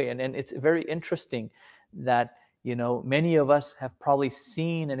everything away. And it's very interesting that, many of us have probably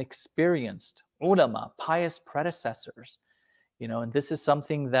seen and experienced ulama, pious predecessors, and this is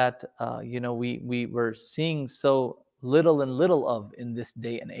something that, we were seeing so little and little of in this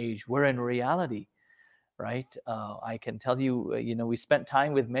day and age. We're in reality, right? I can tell you, we spent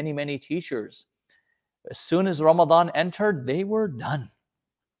time with many, many teachers. As soon as Ramadan entered, they were done.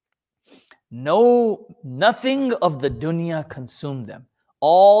 Nothing of the dunya consumed them.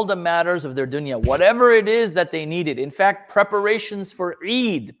 All the matters of their dunya, whatever it is that they needed. In fact, preparations for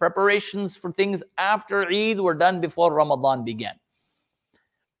Eid, preparations for things after Eid were done before Ramadan began.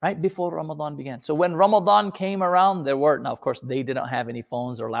 Right before Ramadan began. So when Ramadan came around, now of course they didn't have any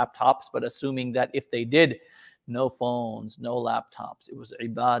phones or laptops, but assuming that if they did, no phones, no laptops. It was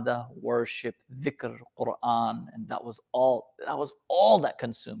ibadah, worship, dhikr, Quran, and that was all that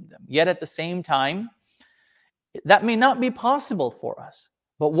consumed them. Yet at the same time, that may not be possible for us.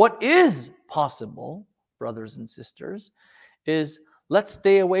 But what is possible, brothers and sisters, is let's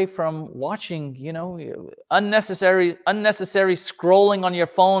stay away from watching, unnecessary scrolling on your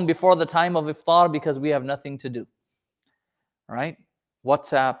phone before the time of iftar because we have nothing to do. Right?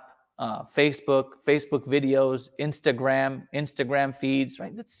 WhatsApp, Facebook videos, Instagram feeds,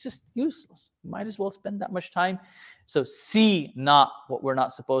 right? That's just useless. Might as well spend that much time. So see not what we're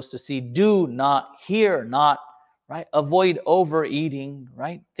not supposed to see. Do not, hear not, right? Avoid overeating,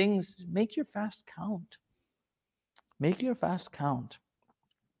 right? Things, make your fast count. Make your fast count.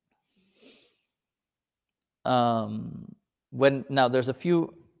 Now there's a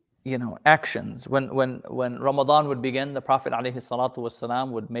few actions. When Ramadan would begin, the Prophet ﷺ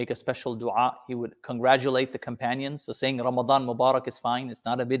would make a special dua. He would congratulate the companions. So saying Ramadan Mubarak is fine. It's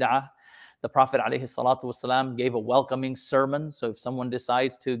not a bid'ah. The Prophet ﷺ gave a welcoming sermon. So if someone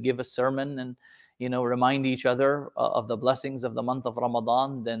decides to give a sermon and remind each other of the blessings of the month of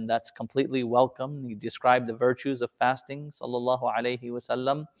Ramadan, then that's completely welcome. He described the virtues of fasting, sallallahu alaihi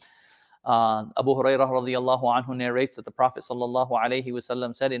wasallam. Abu Hurairah radiyallahu anhu narrates that the Prophet sallallahu alaihi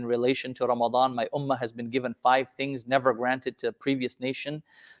wasallam said, in relation to Ramadan, my ummah has been given 5 things never granted to a previous nation.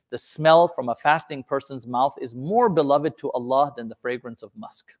 The smell from a fasting person's mouth is more beloved to Allah than the fragrance of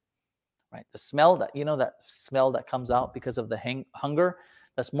musk. Right? The smell that smell that comes out because of the hunger,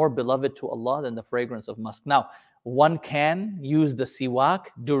 that's more beloved to Allah than the fragrance of musk. Now, one can use the siwak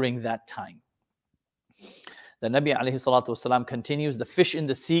during that time. The Nabi ﷺ continues, the fish in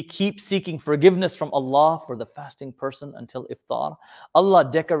the sea keep seeking forgiveness from Allah for the fasting person until iftar. Allah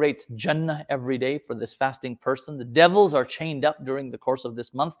decorates Jannah every day for this fasting person. The devils are chained up during the course of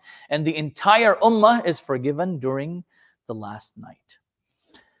this month, and the entire ummah is forgiven during the last night.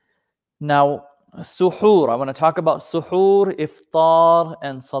 Now, suhoor. I want to talk about suhoor, iftar,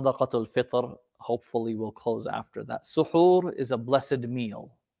 and sadaqatul fitr. Hopefully we'll close after that. Suhoor is a blessed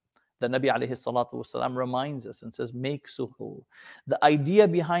meal. The Nabi ﷺ reminds us and says, make suhoor. The idea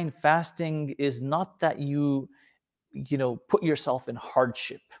behind fasting is not that you put yourself in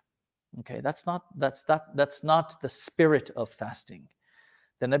hardship. Okay, that's not the spirit of fasting.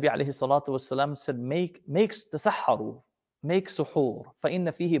 The Nabi ﷺ said, make tasahharu, make suhoor.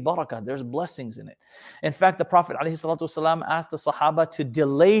 فَإِنَّ فِيهِ barakah. There's blessings in it. In fact, the Prophet ﷺ asked the Sahaba to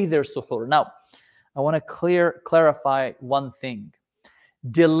delay their suhoor. Now, I want to clarify one thing.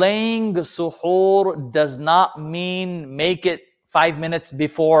 Delaying suhoor does not mean make it 5 minutes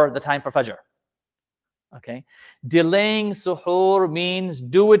before the time for Fajr. Okay? Delaying suhoor means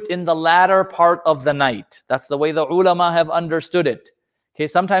do it in the latter part of the night. That's the way the ulama have understood it. Okay,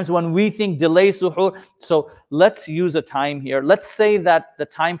 sometimes when we think delay suhoor, so let's use a time here. Let's say that the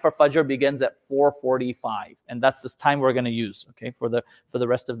time for Fajr begins at 4:45, and that's this time we're going to use, okay, for the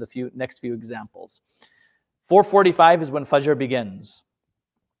rest of the next few examples. 4:45 is when Fajr begins,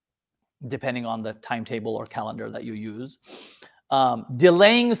 depending on the timetable or calendar that you use.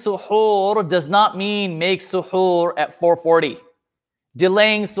 Delaying suhoor does not mean make suhoor at 4:40.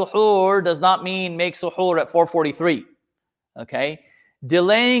 Delaying suhoor does not mean make suhoor at 4:43. Okay?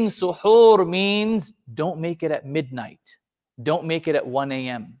 Delaying suhoor means don't make it at midnight. Don't make it at 1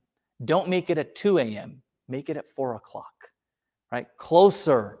 a.m. Don't make it at 2 a.m. Make it at 4 o'clock. Right?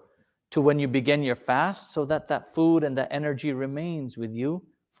 Closer to when you begin your fast, so that that food and that energy remains with you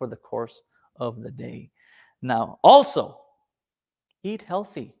for the course of the day. Now, also, eat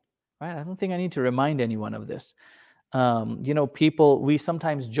healthy, right? I don't think I need to remind anyone of this. People, we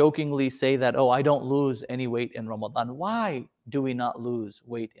sometimes jokingly say that, oh, I don't lose any weight in Ramadan. Why do we not lose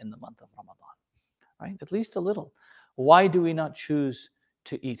weight in the month of Ramadan, right? At least a little. Why do we not choose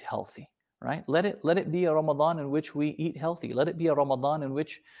to eat healthy, right? Let it be a Ramadan in which we eat healthy. Let it be a Ramadan in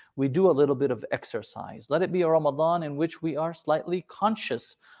which we do a little bit of exercise. Let it be a Ramadan in which we are slightly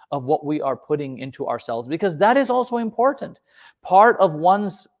conscious of what we are putting into ourselves, because that is also important. Part of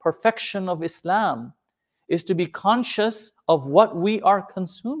one's perfection of Islam is to be conscious of what we are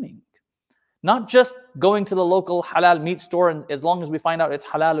consuming. Not just going to the local halal meat store and as long as we find out it's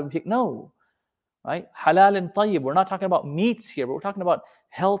halal and pick. No, right? Halal and tayyib. We're not talking about meats here, but we're talking about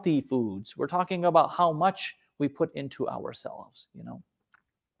healthy foods. We're talking about how much we put into ourselves, you know.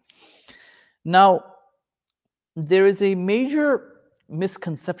 Now, there is a major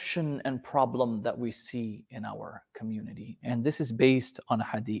misconception and problem that we see in our community, and this is based on a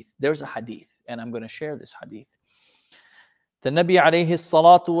hadith. There's a hadith, and I'm going to share this hadith. The Nabi alayhi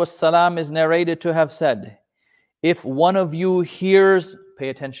salatu wassalam is narrated to have said, if one of you hears, pay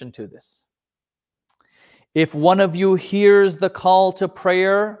attention to this, if one of you hears the call to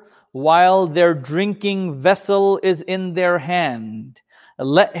prayer while their drinking vessel is in their hand,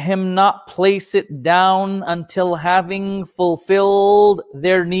 let him not place it down until having fulfilled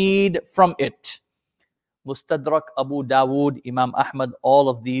their need from it. Mustadrak, Abu Dawood, Imam Ahmad, all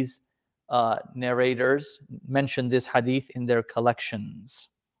of these narrators mention this hadith in their collections.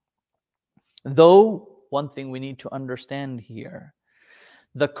 Though, one thing we need to understand here,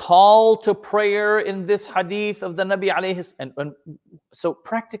 the call to prayer in this hadith of the Nabi alayhi, and so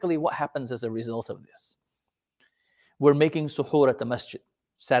practically what happens as a result of this? We're making suhoor at the masjid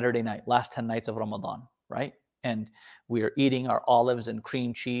Saturday night, last 10 nights of Ramadan, right? And we're eating our olives and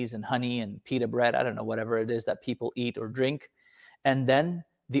cream cheese and honey and pita bread, I don't know, whatever it is that people eat or drink. And then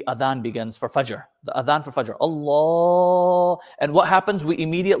the adhan begins for Fajr. The adhan for Fajr. Allah. And what happens? We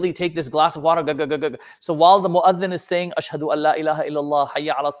immediately take this glass of water. So while the muadhin is saying, Ashhadu an la ilaha illallah,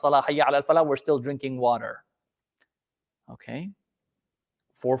 hayya ala salah, hayya ala falah, we're still drinking water. Okay?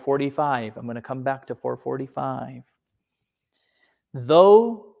 4:45. I'm going to come back to 4:45.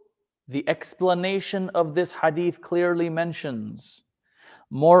 Though the explanation of this hadith clearly mentions,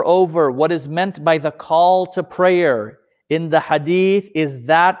 moreover, what is meant by the call to prayer in the hadith is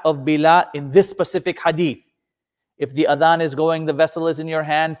that of Bilal in this specific hadith. If the adhan is going, the vessel is in your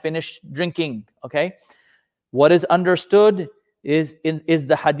hand, finish drinking. Okay? What is understood is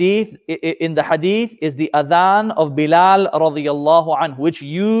the hadith is the adhan of Bilal radiyallahu anhu, which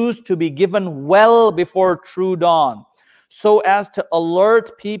used to be given well before true dawn, so as to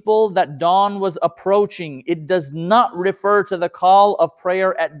alert people that dawn was approaching. It does not refer to the call of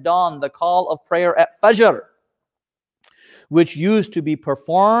prayer at dawn, the call of prayer at Fajr, which used to be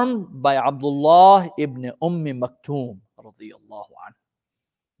performed by Abdullah ibn Maktoum radiyallahu anhu.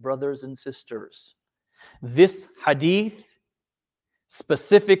 Brothers and sisters, this hadith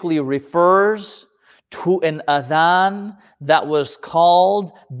specifically refers to an adhan that was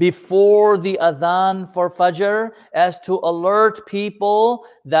called before the adhan for Fajr, as to alert people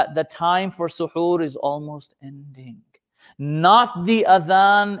that the time for suhoor is almost ending. Not the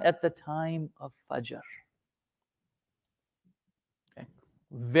adhan at the time of Fajr. Okay.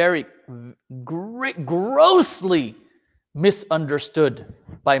 Very grossly misunderstood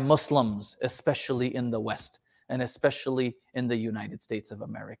by Muslims, especially in the West and especially in the United States of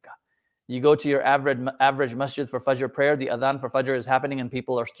America. You go to your average masjid for Fajr prayer, the adhan for Fajr is happening and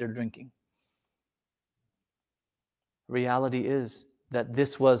people are still drinking. Reality is that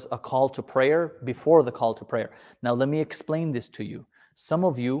this was a call to prayer before the call to prayer. Now let me explain this to you. Some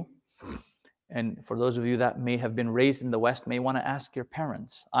of you, and for those of you that may have been raised in the West, may want to ask your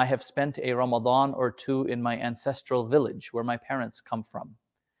parents. I have spent a Ramadan or two in my ancestral village where my parents come from.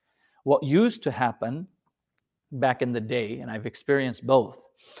 What used to happen back in the day, and I've experienced both,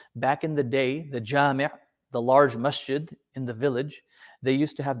 back in the day, the jami', the large masjid in the village, they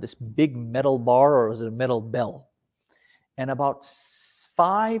used to have this big metal bar, or was it a metal bell? And about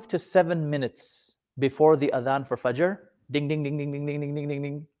 5 to 7 minutes before the adhan for Fajr, ding, ding, ding, ding, ding, ding, ding, ding, ding,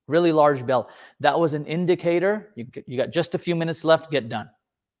 ding, really large bell. That was an indicator. You got just a few minutes left, get done.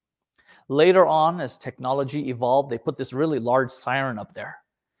 Later on, as technology evolved, they put this really large siren up there.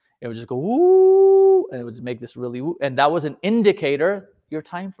 It would just go, woo, and it would just make this really woo. And that was an indicator, your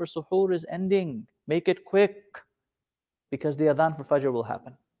time for suhoor is ending. Make it quick, because the adhan for Fajr will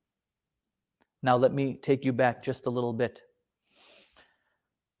happen. Now let me take you back just a little bit.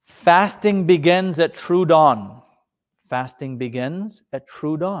 Fasting begins at true dawn. Fasting begins at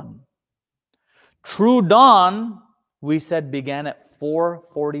true dawn. True dawn, we said, began at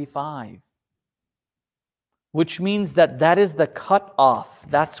 4:45. Which means that is the cutoff.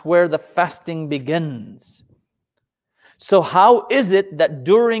 That's where the fasting begins. So how is it that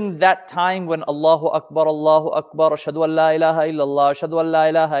during that time when Allahu Akbar, Ashhadu an la ilaha illallah, Ashhadu an la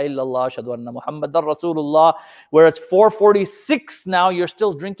ilaha illallah, Ashhadu anna Muhammadan Rasulullah, where it's 4:46 now, you're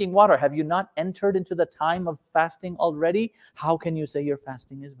still drinking water? Have you not entered into the time of fasting already? How can you say your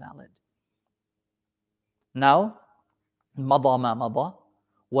fasting is valid? Now, mada ma mada,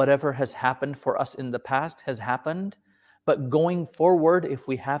 whatever has happened for us in the past has happened. But going forward, if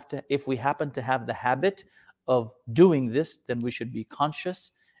we happen to have the habit of doing this, then we should be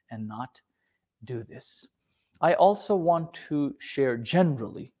conscious and not do this. I also want to share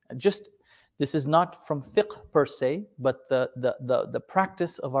generally, just this is not from fiqh per se, but the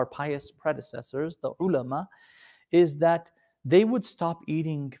practice of our pious predecessors, the ulama, is that they would stop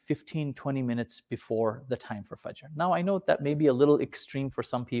eating 15, 20 minutes before the time for Fajr. Now, I know that may be a little extreme for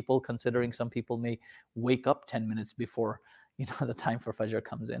some people, considering some people may wake up 10 minutes before, the time for Fajr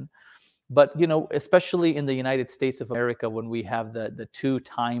comes in. But, especially in the United States of America, when we have the two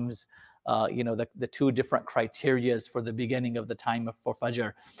times, the two different criterias for the beginning of the time for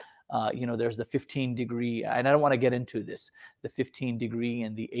Fajr. There's the 15 degree, and I don't want to get into this, the 15 degree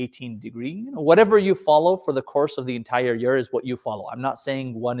and the 18 degree. Whatever you follow for the course of the entire year is what you follow. I'm not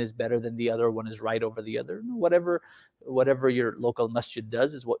saying one is better than the other, one is right over the other. Whatever your local masjid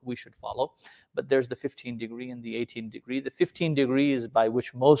does is what we should follow. But there's the 15 degree and the 18 degree. The 15 degree is by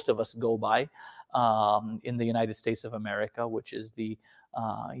which most of us go by in the United States of America, which is the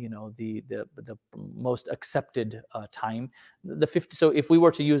most accepted time. So if we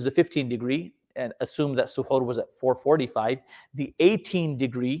were to use the 15 degree and assume that suhoor was at 4:45, the 18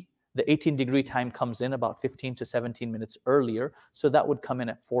 degree time comes in about 15 to 17 minutes earlier. So that would come in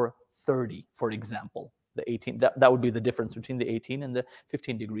at 4:30, for example. The 18, that would be the difference between the 18 and the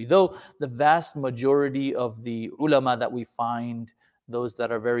 15 degree. Though the vast majority of the ulama that we find, those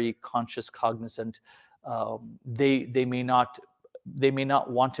that are very conscious, cognizant, they may not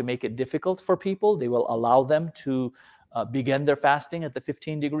want to make it difficult for people. They will allow them to begin their fasting at the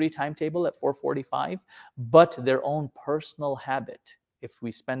 15 degree timetable at 4:45, but their own personal habit, if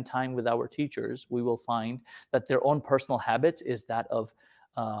we spend time with our teachers, we will find that their own personal habit is that of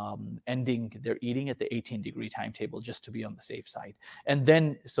ending their eating at the 18 degree timetable, just to be on the safe side. And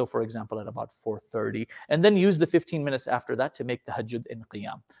then, so for example, at about 4:30, and then use the 15 minutes after that to make the tahajjud in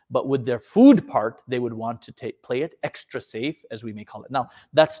qiyam. But with their food part, they would want to play it extra safe, as we may call it. Now,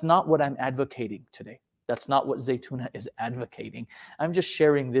 that's not what I'm advocating today. That's not what Zaytuna is advocating. I'm just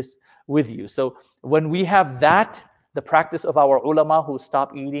sharing this with you. So when we have that, the practice of our ulama who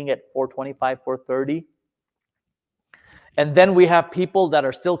stop eating at 4:25, 4:30, and then we have people that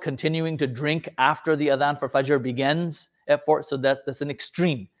are still continuing to drink after the adhan for Fajr begins at 4. So that's an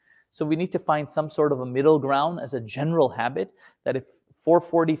extreme. So we need to find some sort of a middle ground as a general habit, that if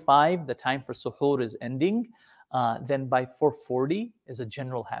 4:45, the time for suhoor is ending, then by 4:40 is a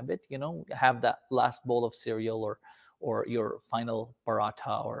general habit, have that last bowl of cereal or your final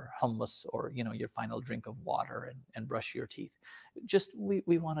paratha or hummus or, your final drink of water and brush your teeth. Just,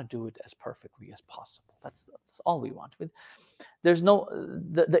 we want to do it as perfectly as possible. That's all we want. There's no,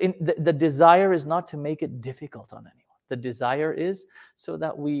 the desire is not to make it difficult on anyone. The desire is so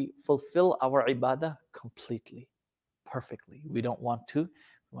that we fulfill our ibadah completely, perfectly. We don't want to.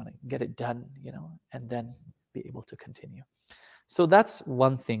 We want to get it done, and then be able to continue. So that's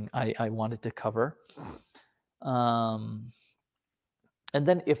one thing I wanted to cover. And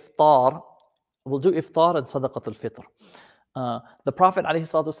then iftar, we'll do iftar and sadaqatul fitr. The Prophet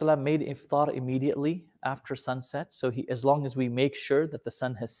ﷺ made iftar immediately after sunset. So as long as we make sure that the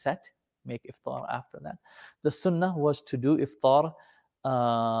sun has set, make iftar after that. The sunnah was to do iftar.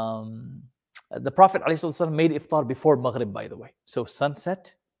 The Prophet ﷺ made iftar before Maghrib, by the way. So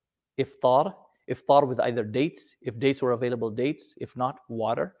sunset, iftar with either dates, if dates were available, dates, if not,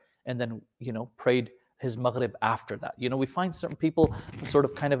 water, and then, prayed his Maghrib after that. We find certain people sort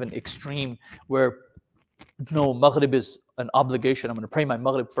of kind of an extreme where, no, Maghrib is an obligation. I'm going to pray my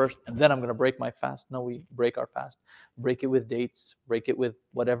Maghrib first, and then I'm going to break my fast. No, we break our fast. Break it with dates. Break it with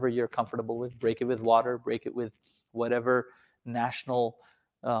whatever you're comfortable with. Break it with water. Break it with whatever national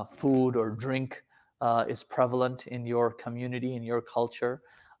food or drink is prevalent in your community, in your culture.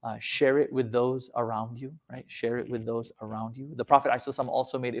 Share it with those around you, right? Share it with those around you. The Prophet ﷺ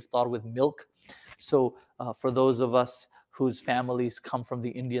also made iftar with milk. So for those of us whose families come from the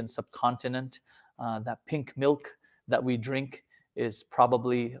Indian subcontinent, that pink milk that we drink is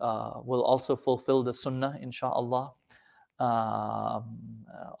probably, will also fulfill the sunnah, inshallah.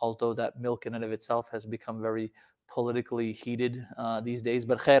 Although that milk in and of itself has become very politically heated these days.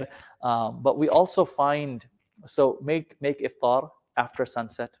 But khair, but we also find, so make iftar after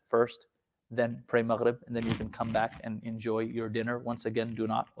sunset first, then pray Maghrib, and then you can come back and enjoy your dinner. Once again, do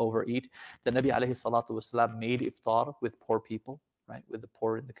not overeat. The Nabi alayhi salatu wasalam made iftar with poor people, right? With the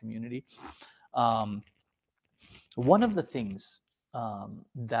poor in the community. One of the things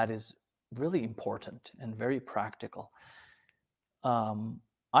that is really important and very practical,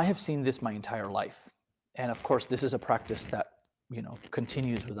 I have seen this my entire life. And of course, this is a practice that,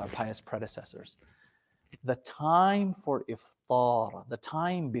 continues with our pious predecessors. The time for iftar, the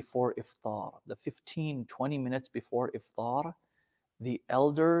time before iftar, the 15, 20 minutes before iftar, the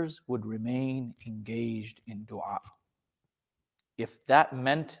elders would remain engaged in dua. If that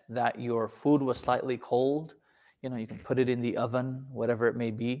meant that your food was slightly cold, you can put it in the oven, whatever it may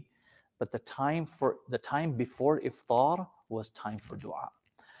be. But the time before iftar was time for dua.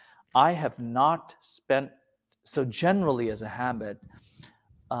 I have not spent, so generally as a habit,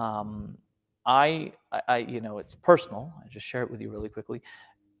 it's personal. I just share it with you really quickly.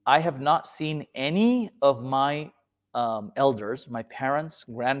 I have not seen any of my elders, my parents,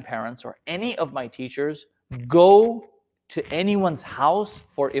 grandparents, or any of my teachers go to anyone's house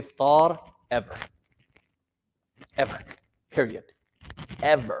for iftar ever. Ever. Period.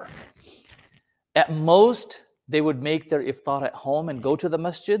 Ever. At most, they would make their iftar at home and go to the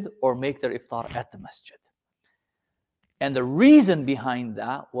masjid, or make their iftar at the masjid. And the reason behind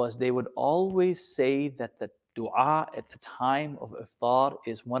that was they would always say that the dua at the time of iftar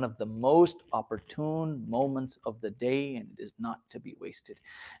is one of the most opportune moments of the day, and it is not to be wasted.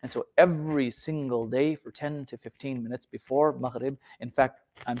 And so every single day for 10 to 15 minutes before Maghrib, in fact,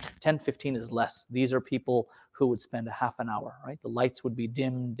 10, 15 is less. These are people who would spend a half an hour, right? The lights would be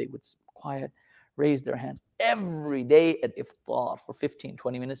dimmed, they would quiet, raise their hands. Every day at iftar for 15,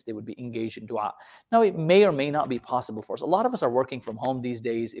 20 minutes, they would be engaged in dua. Now, it may or may not be possible for us. A lot of us are working from home these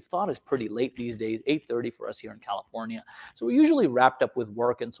days. Iftar is pretty late these days, 8:30 for us here in California. So we're usually wrapped up with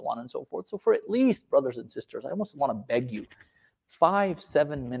work and so on and so forth. So for at least, brothers and sisters, I almost want to beg you, 5,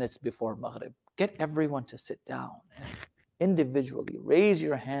 7 minutes before Maghrib, get everyone to sit down and individually raise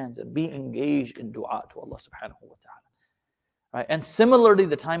your hands and be engaged in dua to Allah subhanahu wa ta'ala. Right? And similarly,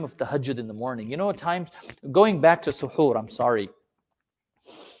 the time of tahajjud in the morning. At times, going back to suhoor,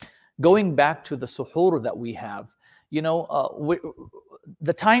 going back to the suhoor that we have,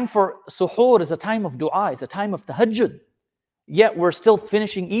 the time for suhoor is a time of dua, it's a time of tahajjud. Yet we're still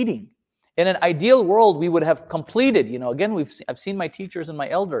finishing eating. In an ideal world, we would have completed, again, I've seen my teachers and my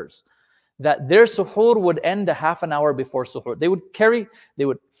elders, that their suhoor would end a half an hour before suhoor. They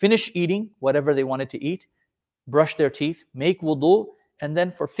would finish eating whatever they wanted to eat, brush their teeth, make wudu, and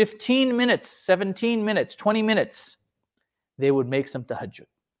then for 15 minutes, 17 minutes, 20 minutes, they would make some tahajjud.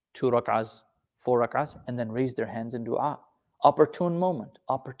 2 rak'ahs, 4 rak'ahs, and then raise their hands in dua. Opportune moment,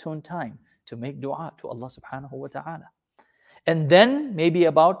 opportune time to make dua to Allah subhanahu wa ta'ala. And then maybe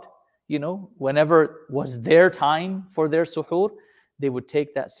about, whenever was their time for their suhoor, they would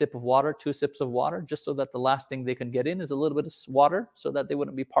take that sip of water, 2 sips of water, just so that the last thing they can get in is a little bit of water, so that they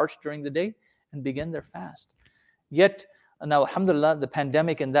wouldn't be parched during the day, and begin their fast. Yet, now alhamdulillah, the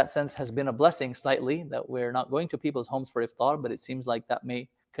pandemic in that sense has been a blessing slightly, that we're not going to people's homes for iftar, but it seems like that may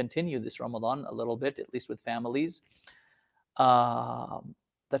continue this Ramadan a little bit, at least with families.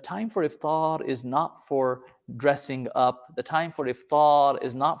 The time for iftar is not for dressing up. The time for iftar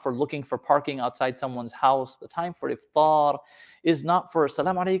is not for looking for parking outside someone's house. The time for iftar is not for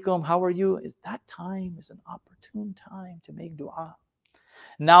Assalamu alaikum, how are you? That time is an opportune time to make dua.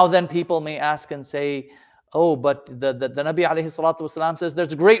 Now then, people may ask and say, oh, but the Nabi alayhi salatu wasalam says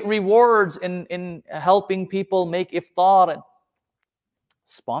there's great rewards in helping people make iftar. And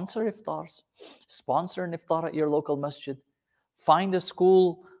sponsor iftars. Sponsor an iftar at your local masjid. Find a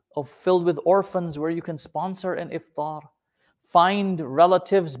school filled with orphans where you can sponsor an iftar. Find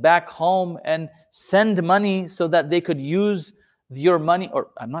relatives back home and send money so that they could use your money, or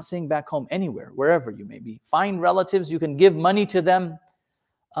I'm not saying back home, anywhere, wherever you may be. Find relatives, you can give money to them.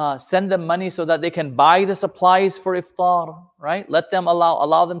 Send them money so that they can buy the supplies for iftar, right? Let them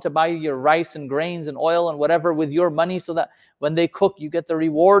allow them to buy your rice and grains and oil and whatever with your money, so that when they cook, you get the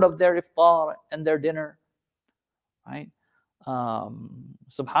reward of their iftar and their dinner, right?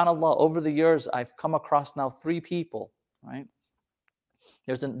 Subhanallah, over the years, I've come across now 3 people, right?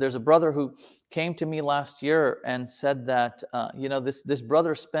 There's a brother who came to me last year and said that, this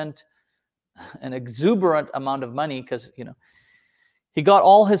brother spent an exuberant amount of money because, he got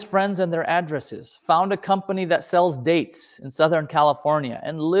all his friends and their addresses, found a company that sells dates in Southern California,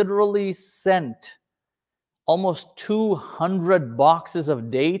 and literally sent almost 200 boxes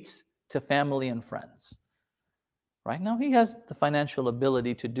of dates to family and friends. Right now, he has the financial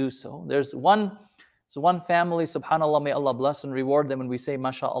ability to do so. There's one family, subhanAllah, may Allah bless and reward them, and we say,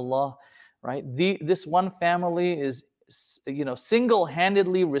 MashaAllah, right? This one family is,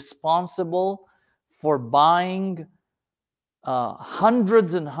 single-handedly responsible for buying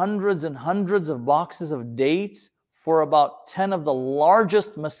hundreds and hundreds and hundreds of boxes of dates for about 10 of the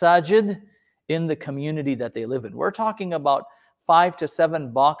largest masajid in the community that they live in. We're talking about 5 to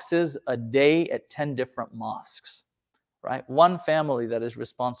 7 boxes a day at 10 different mosques, right? One family that is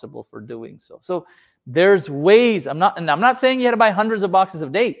responsible for doing so. So there's ways. I'm not saying you had to buy hundreds of boxes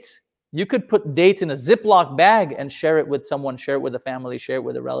of dates. You could put dates in a Ziploc bag and share it with someone, share it with a family, share it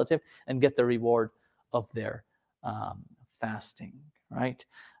with a relative, and get the reward of their fasting, right?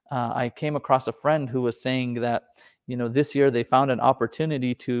 I came across a friend who was saying that, this year they found an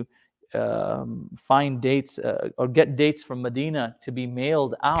opportunity to find dates or get dates from Medina to be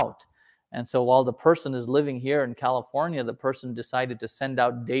mailed out. And so while the person is living here in California, the person decided to send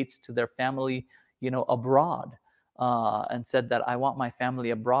out dates to their family, abroad, and said that I want my family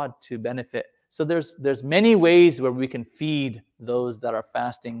abroad to benefit. So there's many ways where we can feed those that are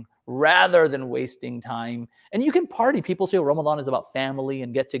fasting rather than wasting time. And you can party. People say Ramadan is about family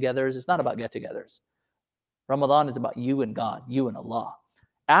and get-togethers. It's not about get-togethers. Ramadan is about you and God, you and Allah.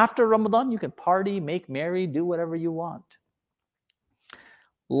 After Ramadan, you can party, make merry, do whatever you want.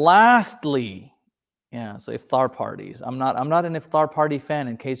 Lastly, so iftar parties. I'm not an iftar party fan,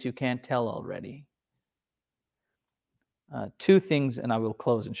 in case you can't tell already. Two things, and I will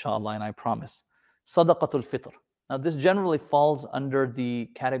close, inshallah, and I promise. Sadaqatul fitr. Now, this generally falls under the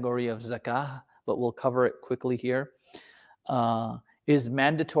category of zakah, but we'll cover it quickly here. Is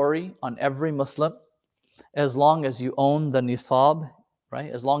mandatory on every Muslim as long as you own the nisab,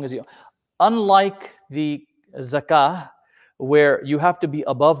 right? As long as you, unlike the zakah, where you have to be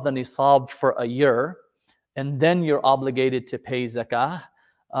above the nisab for a year, and then you're obligated to pay zakah.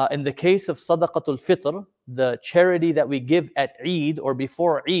 In the case of sadaqatul fitr, the charity that we give at Eid or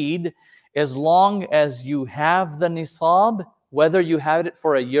before Eid, as long as you have the nisab, whether you had it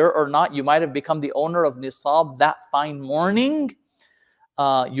for a year or not, you might have become the owner of nisab that fine morning,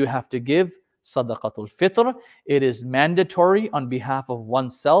 you have to give sadaqatul fitr. It is mandatory on behalf of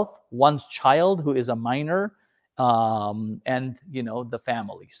oneself, one's child who is a minor, and the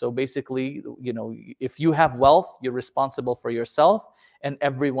family. So basically, if you have wealth, you're responsible for yourself and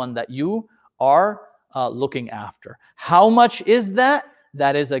everyone that you are looking after. How much is that?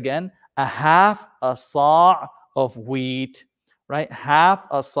 That is, again, a half a sa' of wheat, right? Half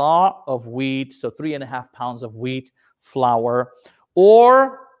a sa' of wheat, so 3.5 pounds of wheat flour,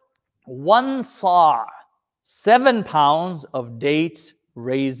 or 1 sa', 7 pounds of dates,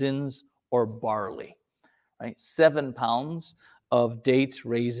 raisins, or barley, right? 7 pounds of dates,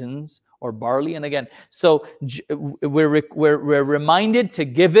 raisins, or barley. And again, so we're reminded to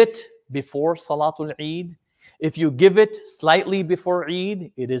give it before Salatul Eid. If you give it slightly before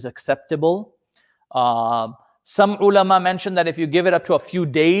Eid, it is acceptable. Some ulama mention that if you give it up to a few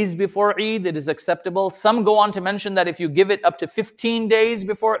days before Eid, it is acceptable. Some go on to mention that if you give it up to 15 days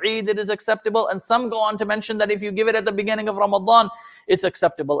before Eid, it is acceptable. And some go on to mention that if you give it at the beginning of Ramadan, it's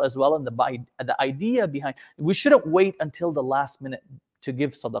acceptable as well. And the idea behind, we shouldn't wait until the last minute to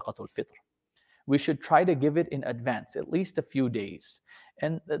give Sadaqatul Fitr. We should try to give it in advance, at least a few days.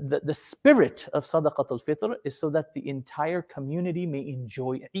 And the spirit of Sadaqatul Fitr is so that the entire community may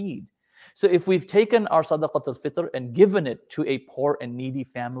enjoy Eid. So if we've taken our Sadaqatul Fitr and given it to a poor and needy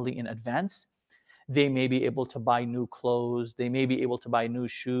family in advance, they may be able to buy new clothes, they may be able to buy new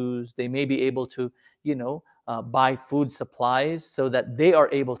shoes, they may be able to, buy food supplies so that they are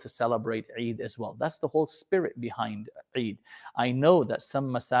able to celebrate Eid as well. That's the whole spirit behind Eid. I know that some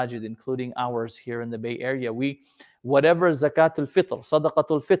masajid, including ours here in the Bay Area, whatever Zakatul Fitr,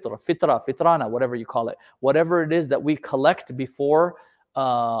 Sadaqatul Fitr, Fitrana, whatever you call it, whatever it is that we collect before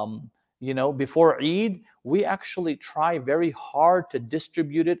before Eid, we actually try very hard to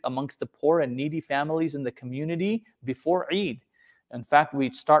distribute it amongst the poor and needy families in the community before Eid. In fact, we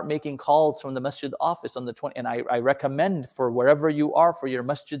start making calls from the masjid office on the 20th, and I recommend for wherever you are, for your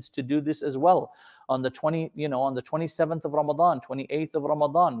masjids to do this as well. On the 27th of Ramadan, 28th of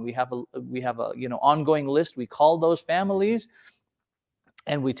Ramadan, we have a ongoing list. We call those families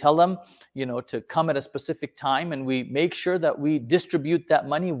and we tell them, to come at a specific time, and we make sure that we distribute that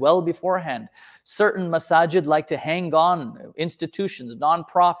money well beforehand. Certain masajid like to hang on, institutions,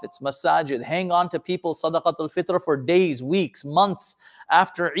 non-profits, masajid, hang on to people Sadaqatul Fitr for days, weeks, months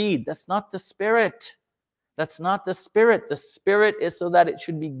after Eid. That's not the spirit. That's not the spirit. The spirit is so that it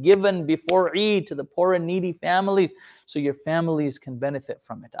should be given before Eid to the poor and needy families, so your families can benefit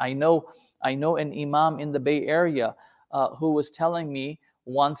from it. I know an imam in the Bay Area who was telling me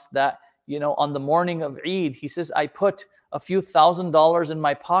once that, on the morning of Eid, he says, I put a few $1,000s in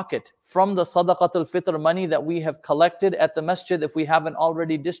my pocket from the Sadaqatul Fitr money that we have collected at the masjid if we haven't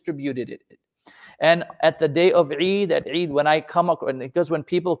already distributed it. And at the day of Eid, when I come up, because when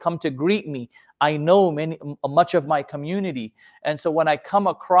people come to greet me, I know much of my community. And so when I come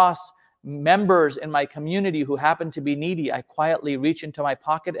across members in my community who happen to be needy, I quietly reach into my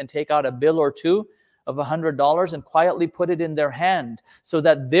pocket and take out a bill or two. of $100 and quietly put it in their hand so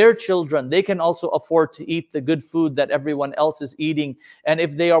that their children, they can also afford to eat the good food that everyone else is eating. And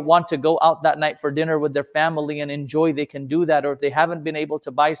if they want to go out that night for dinner with their family and enjoy, they can do that. Or if they haven't been able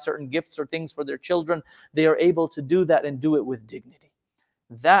to buy certain gifts or things for their children, they are able to do that and do it with dignity.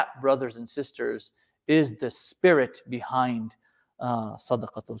 That, brothers and sisters, is the spirit behind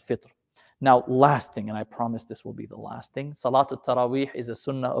Sadaqatul Fitr. Now, last thing, and I promise this will be the last thing. Salatul Taraweeh is a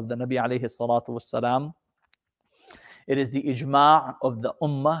sunnah of the Nabi alayhi salatu wassalam. It is the ijma' of the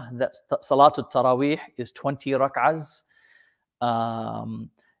ummah that Salatul Taraweeh is 20 rak'ahs.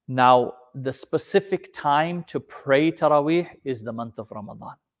 Now, the specific time to pray Taraweeh is the month of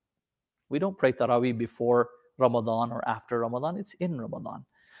Ramadan. We don't pray Taraweeh before Ramadan or after Ramadan. It's in Ramadan.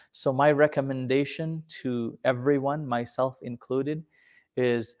 So my recommendation to everyone, myself included,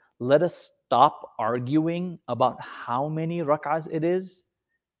 is let us stop arguing about how many rak'ahs it is,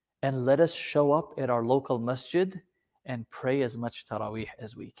 and let us show up at our local masjid and pray as much Taraweeh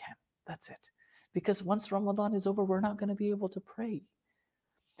as we can. That's it. Because once Ramadan is over, we're not going to be able to pray.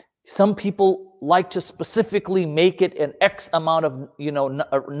 Some people like to specifically make it an X amount of,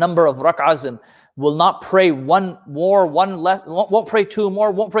 number of rak'ahs, and will not pray one more, one less, won't pray two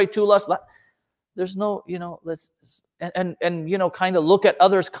more, won't pray two less. There's no, let's, kind of look at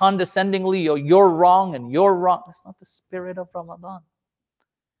others condescendingly, you're wrong and you're wrong. That's not the spirit of Ramadan.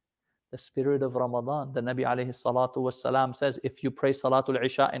 The spirit of Ramadan, the Nabi alayhi salatu wasalam says, if you pray Salatul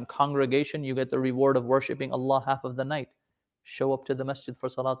Isha in congregation, you get the reward of worshipping Allah half of the night. Show up to the masjid for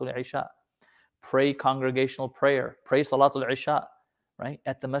Salatul Isha. Pray congregational prayer. Pray Salatul Isha, right,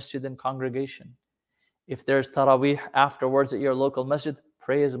 at the masjid in congregation. If there's Taraweeh afterwards at your local masjid,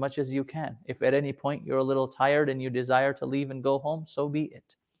 pray as much as you can. If at any point you're a little tired and you desire to leave and go home, so be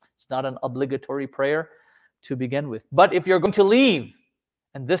it. It's not an obligatory prayer to begin with. But if you're going to leave,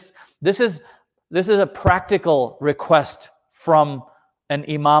 and this is a practical request from an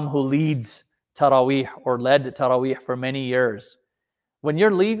imam who leads Taraweeh or led Taraweeh for many years. When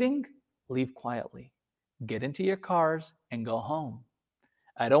you're leaving, leave quietly. Get into your cars and go home.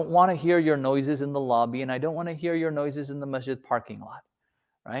 I don't want to hear your noises in the lobby, and I don't want to hear your noises in the masjid parking lot.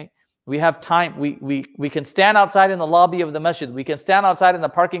 Right? We have time. We can stand outside in the lobby of the masjid. We can stand outside in the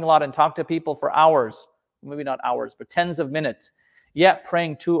parking lot and talk to people for hours. Maybe not hours, but tens of minutes. Yet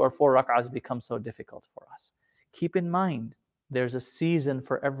praying 2 or 4 rak'ahs becomes so difficult for us. Keep in mind, there's a season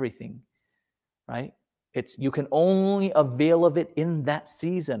for everything. Right? You can only avail of it in that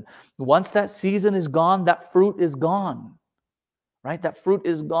season. Once that season is gone, that fruit is gone. Right? That fruit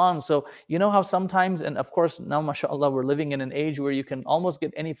is gone. So you know how sometimes, and of course now, mashallah, we're living in an age where you can almost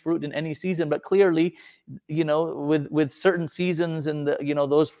get any fruit in any season, but clearly, with certain seasons, and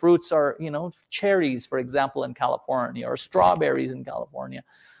those fruits are, cherries, for example, in California, or strawberries in California.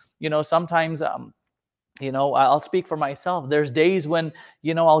 Sometimes, I'll speak for myself. There's days when,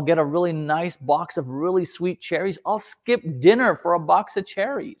 I'll get a really nice box of really sweet cherries. I'll skip dinner for a box of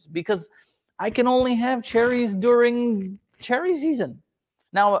cherries because I can only have cherries during cherry season.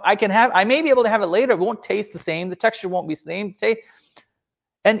 Now I may be able to have it later. It won't taste the same. The texture won't be the same.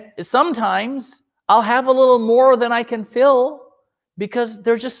 And sometimes I'll have a little more than I can fill because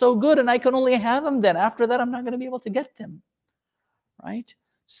they're just so good, and I can only have them then. After that, I'm not going to be able to get them. Right?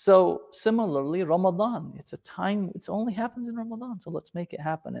 So similarly, Ramadan, it's a time, it only happens in Ramadan. So let's make it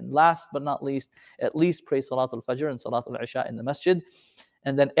happen. And last but not least, at least pray Salatul Fajr and Salatul Isha in the masjid.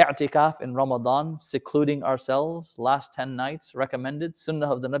 And then i'tikaf in Ramadan, secluding ourselves, last 10 nights recommended, sunnah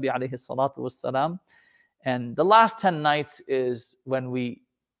of the Nabi alayhi salatu wassalam. And the last 10 nights is when we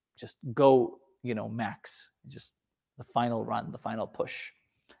just go, max, just the final run, the final push.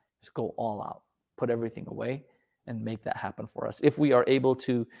 Just go all out, put everything away, and make that happen for us. If we are able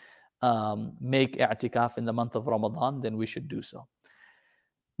to make i'tikaf in the month of Ramadan, then we should do so.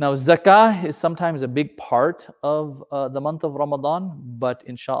 Now, zakah is sometimes a big part of the month of Ramadan, but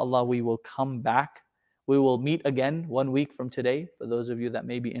inshallah we will come back. We will meet again 1 week from today, for those of you that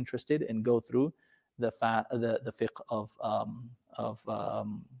may be interested, and go through the fiqh of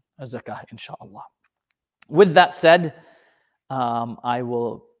zakah, inshallah. With that said, I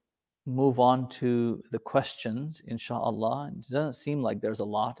will move on to the questions, inshallah. It doesn't seem like there's a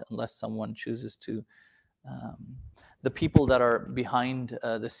lot, unless someone chooses to. The people that are behind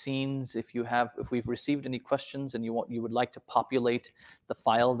the scenes, if we've received any questions and you would like to populate the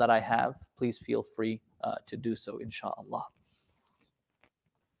file that I have, please feel free to do so, inshallah.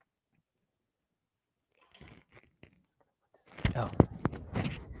 Oh.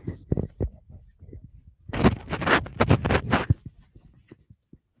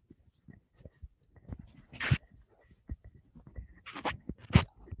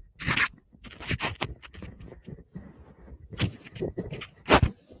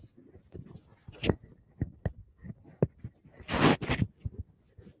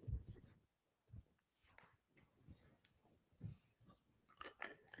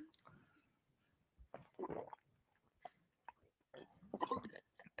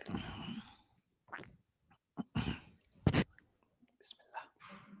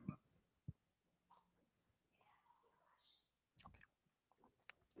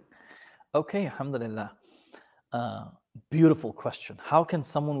 Okay, alhamdulillah. Beautiful question. How can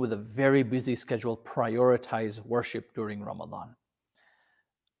someone with a very busy schedule prioritize worship during Ramadan?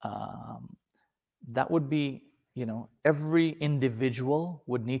 That would be, every individual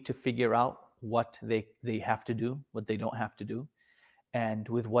would need to figure out what they have to do, what they don't have to do. And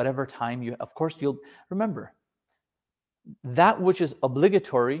with whatever time of course, you'll remember that which is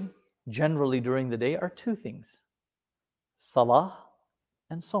obligatory generally during the day are two things: salah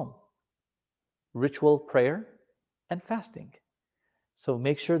and som, ritual prayer and fasting. So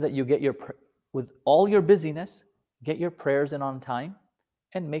make sure that you get with all your busyness, get your prayers in on time,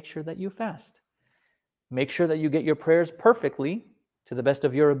 and make sure that you fast. Make sure that you get your prayers perfectly to the best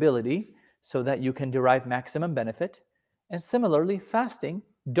of your ability so that you can derive maximum benefit. And similarly, fasting,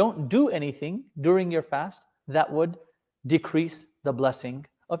 don't do anything during your fast that would decrease the blessing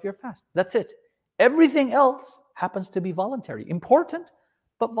of your fast. That's it. Everything else happens to be voluntary. Important,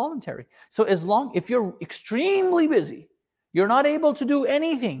 but voluntary. So if you're extremely busy, you're not able to do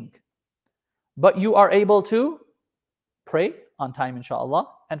anything, but you are able to pray on time, inshallah,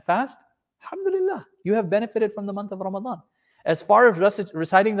 and fast, alhamdulillah, you have benefited from the month of Ramadan. As far as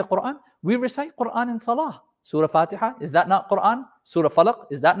reciting the Quran, we recite Quran in Salah. Surah Fatiha, is that not Quran? Surah Falaq,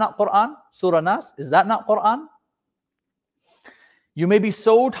 is that not Quran? Surah Nas, is that not Quran? You may be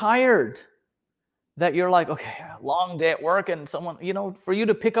so tired that you're like, okay, long day at work, and someone, for you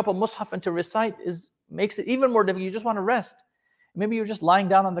to pick up a mushaf and to recite makes it even more difficult. You just want to rest. Maybe you're just lying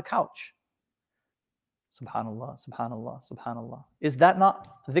down on the couch. Subhanallah, subhanallah, subhanallah. Is that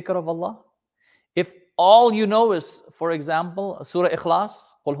not dhikr of Allah? If all you know is, for example, Surah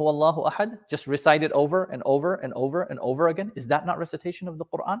Ikhlas, Qul huwallahu ahad, just recite it over and over and over and over again, is that not recitation of the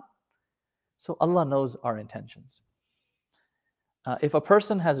Quran? So Allah knows our intentions. If a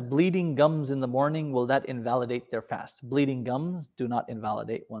person has bleeding gums in the morning, will that invalidate their fast? Bleeding gums do not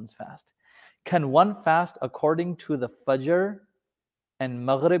invalidate one's fast. Can one fast according to the Fajr and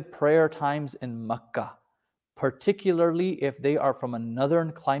Maghrib prayer times in Makkah, particularly if they are from a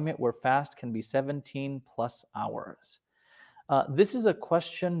northern climate where fast can be 17 plus hours? This is a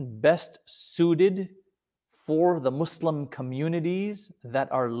question best suited for the Muslim communities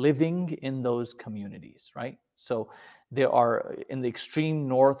that are living in those communities, right? So there are, in the extreme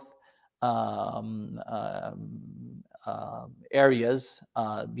north areas,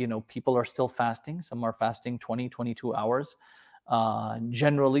 people are still fasting. Some are fasting 20, 22 hours.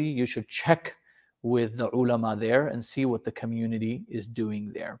 Generally, you should check with the ulama there and see what the community is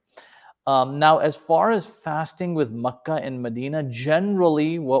doing there. Now, as far as fasting with Makkah and Medina,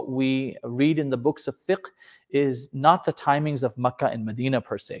 generally what we read in the books of fiqh is not the timings of Makkah and Medina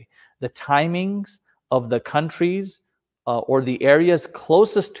per se. The timings of the countries or the areas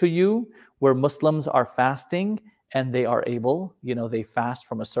closest to you where Muslims are fasting, and they are able, they fast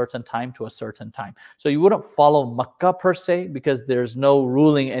from a certain time to a certain time. So you wouldn't follow Makkah per se, because there's no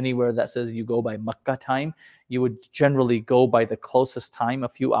ruling anywhere that says you go by Makkah time. You would generally go by the closest time, a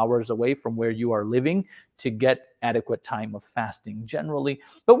few hours away from where you are living, to get adequate time of fasting generally.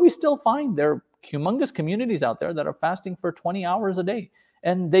 But we still find there are humongous communities out there that are fasting for 20 hours a day,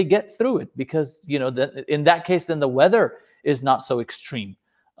 and they get through it because, in that case, then the weather is not so extreme.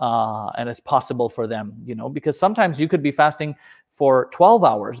 And it's possible for them, because sometimes you could be fasting for 12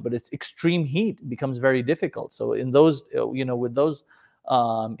 hours, but it's extreme heat, it becomes very difficult. So in those, with those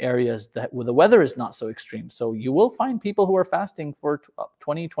areas where the weather is not so extreme, so you will find people who are fasting for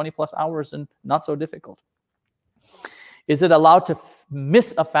 20 plus hours and not so difficult. Is it allowed to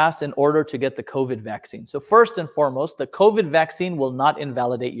miss a fast in order to get the COVID vaccine? So first and foremost, the COVID vaccine will not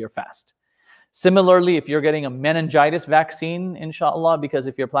invalidate your fast. Similarly, if you're getting a meningitis vaccine, inshallah, because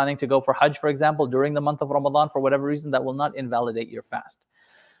if you're planning to go for Hajj, for example, during the month of Ramadan, for whatever reason, that will not invalidate your fast.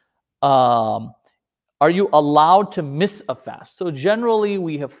 Are you allowed to miss a fast? So generally,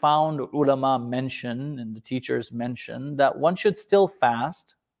 we have found ulama mention and the teachers mention that one should still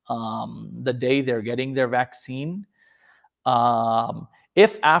fast the day they're getting their vaccine.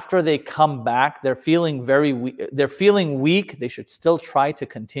 If after they come back, they're feeling weak, they should still try to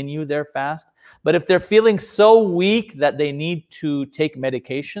continue their fast. But if they're feeling so weak that they need to take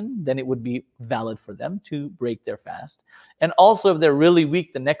medication, then it would be valid for them to break their fast. And also if they're really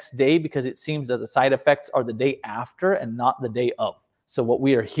weak the next day, because it seems that the side effects are the day after and not the day of. So what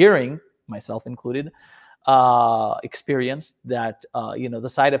we are hearing, myself included, experienced that, the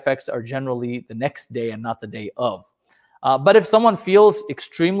side effects are generally the next day and not the day of. But if someone feels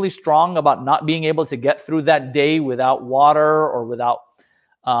extremely strong about not being able to get through that day without water or without,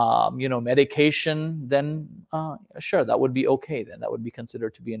 medication, then sure, that would be okay. Then that would be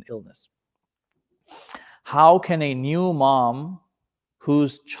considered to be an illness. How can a new mom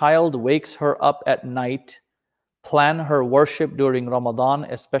whose child wakes her up at night plan her worship during Ramadan,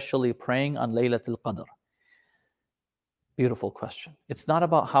 especially praying on Laylatul Qadr? Beautiful question. It's not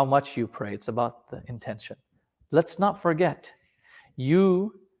about how much you pray, it's about the intention. Let's not forget,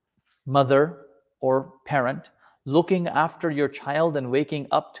 you, mother or parent, looking after your child and waking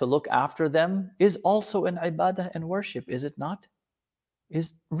up to look after them is also an ibadah and worship, is it not?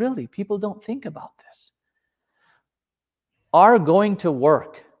 Is really, people don't think about this. Our going to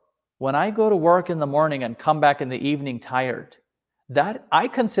work, when I go to work in the morning and come back in the evening tired, that I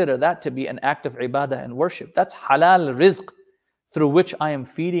consider that to be an act of ibadah and worship. That's halal rizq through which I am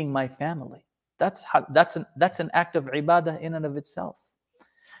feeding my family. That's an act of ibadah in and of itself.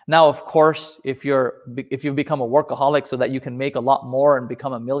 Now, of course, if you've become a workaholic so that you can make a lot more and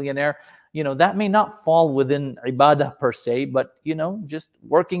become a millionaire, that may not fall within ibadah per se, but just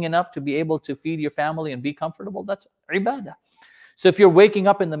working enough to be able to feed your family and be comfortable, that's ibadah. So if you're waking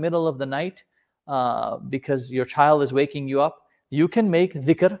up in the middle of the night because your child is waking you up, you can make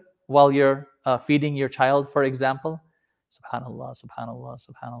dhikr while you're feeding your child, for example. Subhanallah, Subhanallah,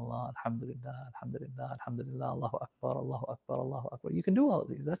 Subhanallah, Alhamdulillah, Alhamdulillah, Alhamdulillah, Allahu Akbar, Allahu Akbar, Allahu Akbar. You can do all of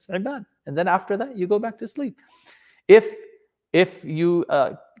these. That's ibadah. And then after that, you go back to sleep. If you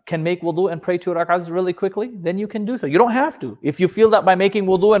can make wudu and pray 2 rak'ahs really quickly, then you can do so. You don't have to. If you feel that by making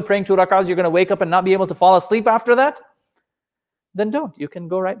wudu and praying 2 rak'ahs, you're going to wake up and not be able to fall asleep after that, then don't. You can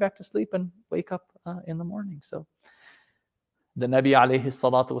go right back to sleep and wake up in the morning. So the Nabi alayhi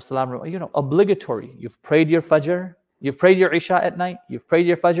salatu wasalam, obligatory. You've prayed your fajr, you've prayed your isha at night, you've prayed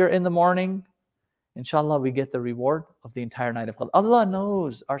your fajr in the morning. Inshallah, we get the reward of the entire night of Qadr. Allah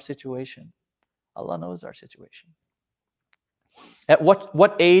knows our situation. Allah knows our situation. At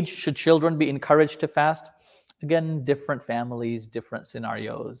what age should children be encouraged to fast? Again, different families, different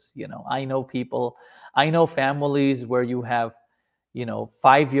scenarios. I know families where you have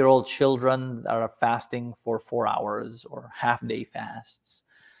 5-year-old children that are fasting for 4 hours or half-day fasts.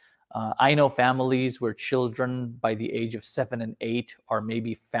 I know families where children by the age of 7 and 8 are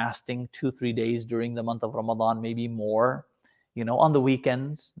maybe fasting 2-3 days during the month of Ramadan, maybe more, on the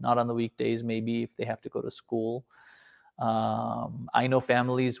weekends, not on the weekdays, maybe if they have to go to school. I know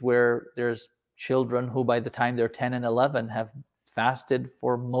families where there's children who by the time they're 10 and 11 have fasted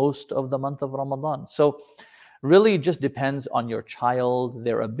for most of the month of Ramadan. So really just depends on your child,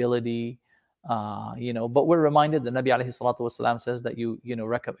 their ability, but we're reminded, the Nabi alayhi salatu wasalam says that you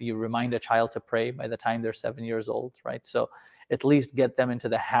remind a child to pray by the time they're 7 years old, right? So at least get them into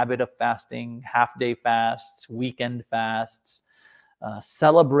the habit of fasting, half-day fasts, weekend fasts,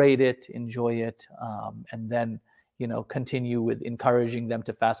 celebrate it, enjoy it, and then continue with encouraging them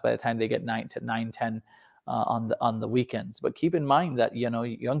to fast by the time they get 9, 10 on the weekends. But keep in mind that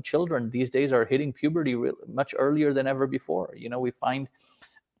young children these days are hitting puberty much earlier than ever before. We find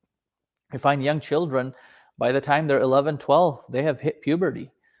young children by the time they're 11, 12, they have hit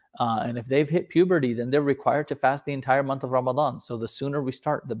puberty. And if they've hit puberty, then they're required to fast the entire month of Ramadan. So the sooner we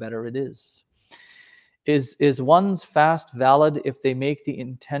start, the better it is. Is one's fast valid if they make the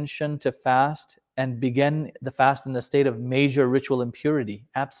intention to fast and begin the fast in the state of major ritual impurity?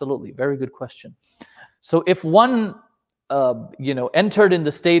 Absolutely. Very good question. So if one, entered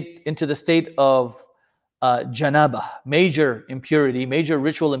into the state of janaba, major impurity, major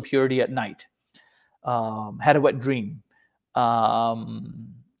ritual impurity at night, had a wet dream,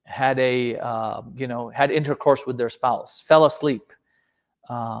 had intercourse with their spouse, fell asleep,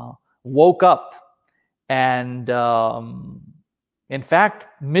 woke up, and in fact,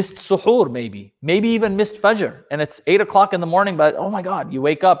 missed suhoor maybe even missed fajr, and it's 8 o'clock in the morning, but oh my God, you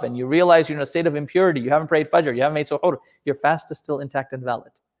wake up and you realize you're in a state of impurity, you haven't prayed fajr, you haven't made suhoor, your fast is still intact and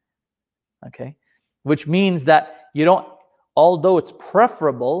valid. Okay? Which means that although it's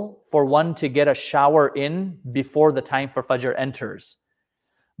preferable for one to get a shower in before the time for fajr enters,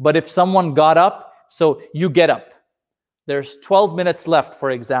 but if someone got up, so you get up, there's 12 minutes left,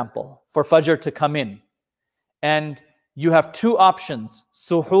 for example, for fajr to come in, and you have 2 options,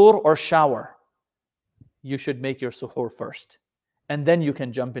 suhoor or shower. You should make your suhoor first. And then you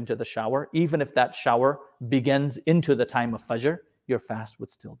can jump into the shower. Even if that shower begins into the time of fajr, your fast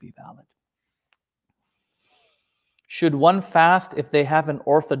would still be valid. Should one fast if they have an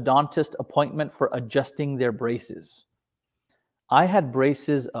orthodontist appointment for adjusting their braces? I had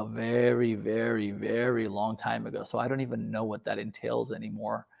braces a very, very, very long time ago, so I don't even know what that entails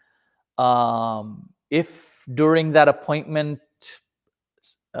anymore. If during that appointment,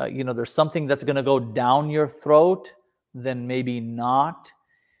 there's something that's going to go down your throat, then maybe not.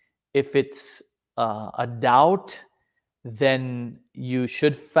 If it's a doubt, then you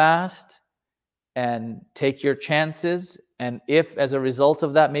should fast and take your chances And if as a result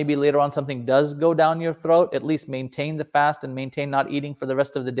of that, maybe later on something does go down your throat, at least maintain the fast and maintain not eating for the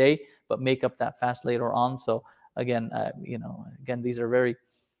rest of the day, but make up that fast later on. So again, again, these are very,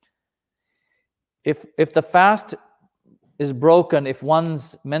 if the fast is broken if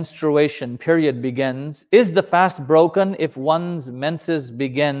one's menstruation period begins, is the fast broken if one's menses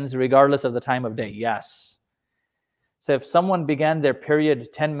begins regardless of the time of day? Yes. So if someone began their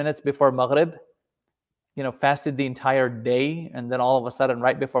period 10 minutes before Maghrib, fasted the entire day, and then all of a sudden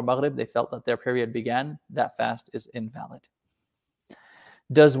right before Maghrib they felt that their period began, that fast is invalid.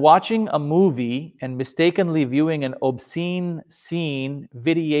 Does watching a movie and mistakenly viewing an obscene scene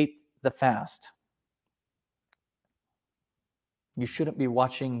vitiate the fast? You shouldn't be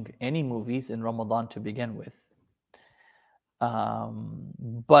watching any movies in Ramadan to begin with.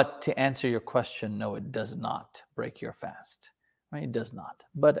 But to answer your question, no, it does not break your fast. Right? It does not.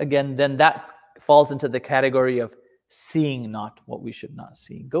 But again, then that falls into the category of seeing not what we should not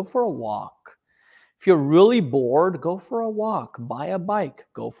see. Go for a walk. If you're really bored, go for a walk. Buy a bike.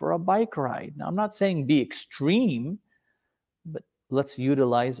 Go for a bike ride. Now, I'm not saying be extreme, but let's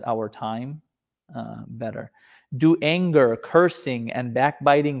utilize our time better. Do anger, cursing, and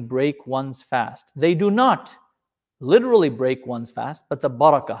backbiting break one's fast? They do not literally break one's fast, but the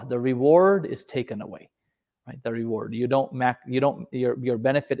barakah, the reward, is taken away. Right? The reward. Your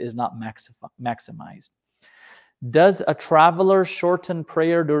benefit is not maximized. Does a traveler shorten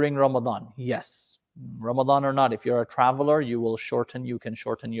prayer during Ramadan? Yes. Ramadan or not, if you're a traveler, you can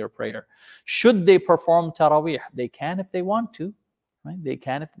shorten your prayer. Should they perform tarawih? They can if they want to. Right? They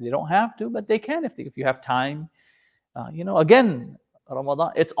can if they don't have to, but they can if you have time. Again,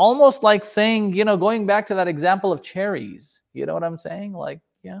 Ramadan, it's almost like saying, going back to that example of cherries. You know what I'm saying? Like,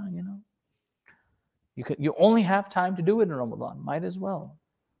 you only have time to do it in Ramadan. Might as well.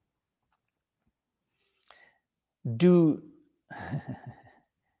 Do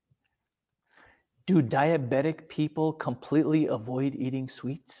diabetic people completely avoid eating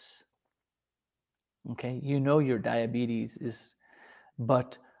sweets? Okay, your diabetes is,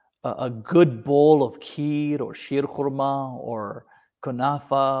 but a good bowl of kheer or sheer khurma or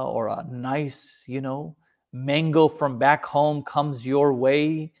kunafa or a nice, mango from back home comes your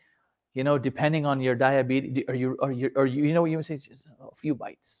way, depending on your diabetes, or you say, just a few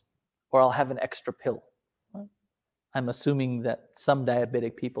bites, or I'll have an extra pill. I'm assuming that some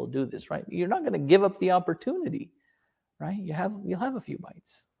diabetic people do this, right? You're not going to give up the opportunity, right? You'll have a few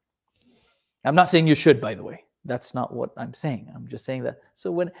bites. I'm not saying you should, by the way. That's not what I'm saying. I'm just saying that.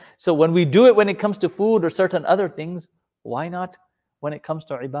 So when we do it when it comes to food or certain other things, why not when it comes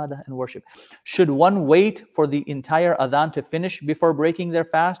to ibadah and worship? Should one wait for the entire adhan to finish before breaking their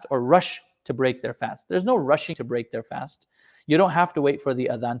fast, or rush to break their fast? There's no rushing to break their fast. You don't have to wait for the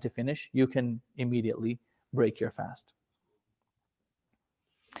adhan to finish. You can immediately break your fast.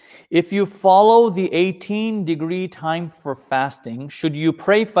 If you follow the 18-degree time for fasting, should you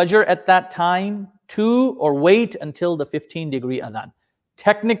pray Fajr at that time too, or wait until the 15-degree adhan?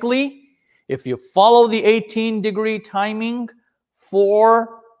 Technically, if you follow the 18-degree timing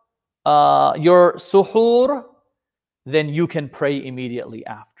for your suhoor, then you can pray immediately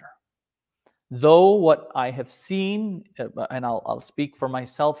after. Though what I have seen, and I'll speak for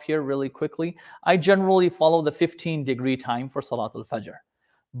myself here really quickly, I generally follow the 15-degree time for Salatul Fajr.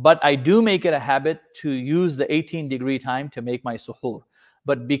 But I do make it a habit to use the 18-degree time to make my suhoor.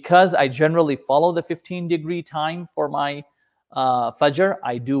 But because I generally follow the 15-degree time for my Fajr,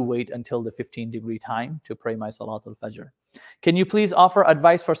 I do wait until the 15-degree time to pray my Salatul Fajr. Can you please offer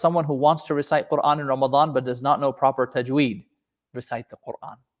advice for someone who wants to recite Quran in Ramadan but does not know proper tajweed? Recite the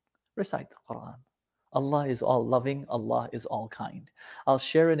Quran. Recite the Quran. Allah is all loving. Allah is all kind. I'll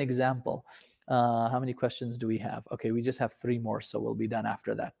share an example. How many questions do we have? Okay, we just have 3 more, so we'll be done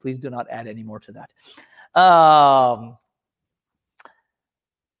after that. Please do not add any more to that.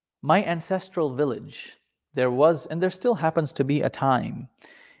 My ancestral village, there was, and there still happens to be, a time,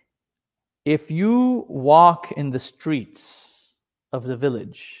 if you walk in the streets of the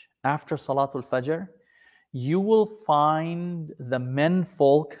village after Salatul Fajr, you will find the men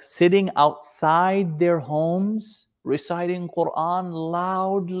folk sitting outside their homes reciting Quran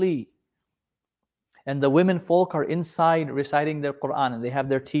loudly. And the women folk are inside reciting their Quran, and they have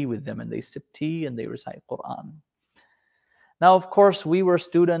their tea with them, and they sip tea and they recite Quran. Now, of course, we were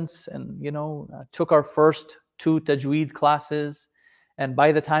students and, took our first 2 tajweed classes. And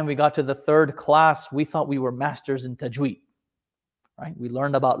by the time we got to the 3rd class, we thought we were masters in tajweed. Right? We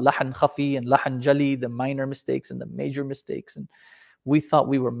learned about lahan khafi and lahan jali, the minor mistakes and the major mistakes. And we thought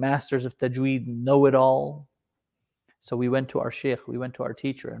we were masters of tajweed, know-it-all. So we went to our sheikh, we went to our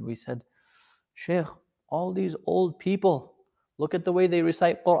teacher, and we said, Sheikh, all these old people, Look at the way they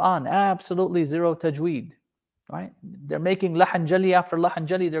recite Quran. Absolutely zero tajweed. Right? They're making lahan jali after lahan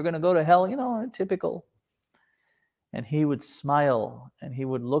jali. They're going to go to hell. You know, typical. And he would smile and he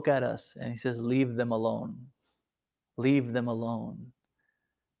would look at us and he says, leave them alone. Leave them alone.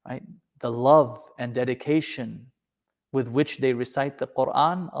 Right? The love and dedication with which they recite the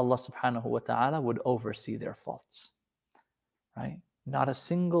Quran, Allah subhanahu wa ta'ala would oversee their faults. Right? Not a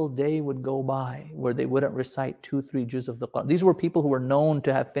single day would go by where they wouldn't recite 2-3 juz of the Quran. These were people who were known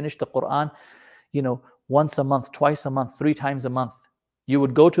to have finished the Quran, you know, once a month, twice a month, 3 times a month. You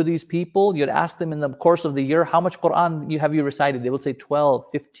would go to these people, you'd ask them in the course of the year, how much Quran have you recited? They would say 12,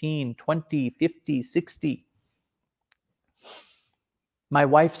 15, 20, 50, 60. My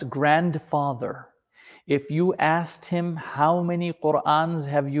wife's grandfather, if you asked him how many Qur'ans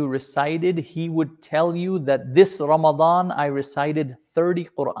have you recited, he would tell you that this Ramadan I recited 30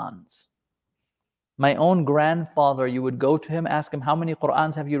 Qur'ans. My own grandfather, you would go to him, ask him how many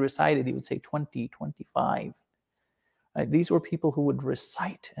Qur'ans have you recited? He would say 20, 25. Right? These were people who would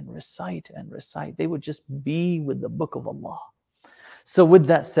recite and recite and recite. They would just be with the book of Allah. So with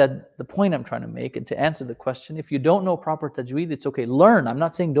that said, the point I'm trying to make, and to answer the question, if you don't know proper tajweed, it's okay. Learn. I'm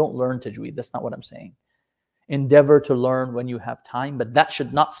not saying don't learn tajweed. That's not what I'm saying. Endeavor to learn when you have time, but that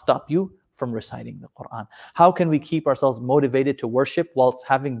should not stop you from reciting the Quran. How can we keep ourselves motivated to worship whilst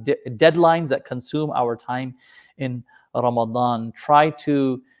having deadlines that consume our time in Ramadan? Try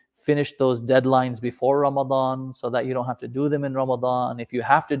to finish those deadlines before Ramadan so that you don't have to do them in Ramadan. If you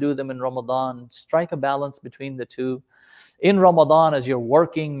have to do them in Ramadan, strike a balance between the two. In Ramadan, as you're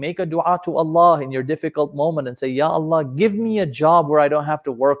working, make a dua to Allah in your difficult moment and say, Ya Allah, give me a job where I don't have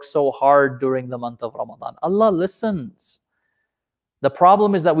to work so hard during the month of Ramadan. Allah listens. The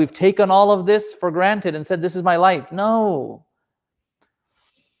problem is that we've taken all of this for granted and said, this is my life. No.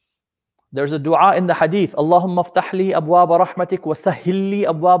 There's a dua in the hadith, Allahumma aftahli abwaba rahmatik wa sahilli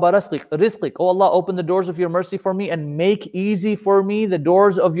abwaba rizqik. Oh Allah, open the doors of your mercy for me and make easy for me the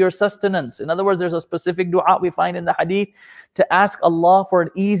doors of your sustenance. In other words, there's a specific dua we find in the hadith to ask Allah for an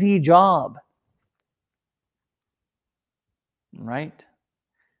easy job. Right?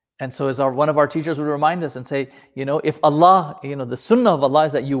 And so as one of our teachers would remind us and say, you know, if Allah, you know, the sunnah of Allah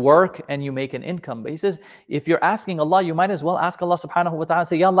is that you work and you make an income. But he says, if you're asking Allah, you might as well ask Allah subhanahu wa ta'ala,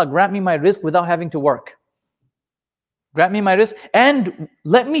 say, Ya Allah, grant me my rizq without having to work. Grant me my rizq and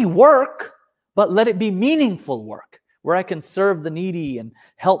let me work, but let it be meaningful work where I can serve the needy and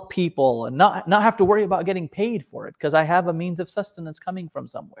help people and not have to worry about getting paid for it because I have a means of sustenance coming from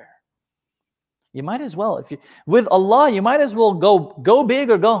somewhere. You might as well, with Allah, you might as well go big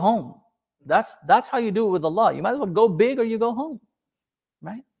or go home. That's how you do it with Allah. You might as well go big or you go home.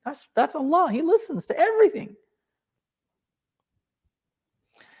 Right? That's Allah. He listens to everything.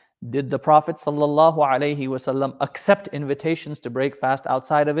 Did the Prophet ﷺ accept invitations to break fast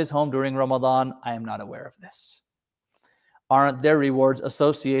outside of his home during Ramadan? I am not aware of this. Aren't there rewards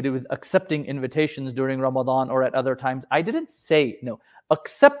associated with accepting invitations during Ramadan or at other times? I didn't say no.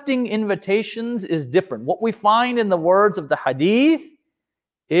 Accepting invitations is different. What we find in the words of the hadith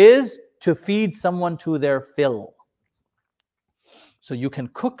is to feed someone to their fill. So you can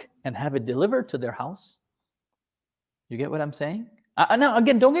cook and have it delivered to their house. You get what I'm saying? Now,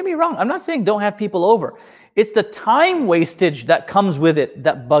 again, don't get me wrong. I'm not saying don't have people over. It's the time wastage that comes with it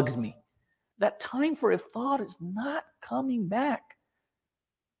that bugs me. That time for iftar is not coming back.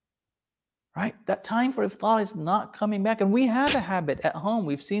 Right? That time for iftar is not coming back. And we have a habit at home.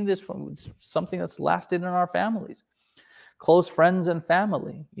 We've seen this from something that's lasted in our families. Close friends and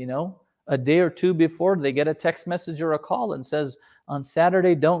family, you know, a day or two before they get a text message or a call and says, on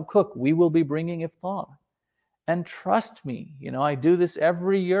Saturday, don't cook. We will be bringing iftar. And trust me, you know, I do this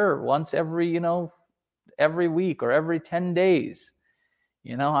every year, once every, you know, every week or every 10 days.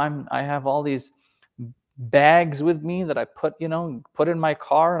 You know, I have all these bags with me that I put in my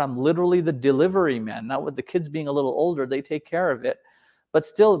car, and I'm literally the delivery man. Now with the kids being a little older, they take care of it. But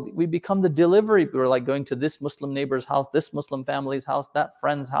still, we become the delivery. We're like going to this Muslim neighbor's house, this Muslim family's house, that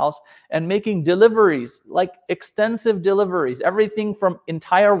friend's house, and making deliveries, like extensive deliveries, everything from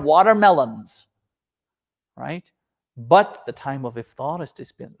entire watermelons, right? But the time of iftar is to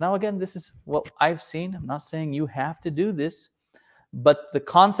spend. Now again, this is what I've seen. I'm not saying you have to do this. But the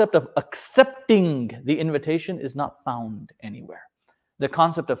concept of accepting the invitation is not found anywhere. The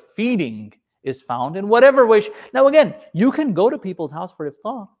concept of feeding is found in whatever way. Now again, you can go to people's house for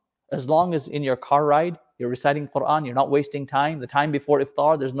iftar as long as in your car ride, you're reciting Quran, you're not wasting time. The time before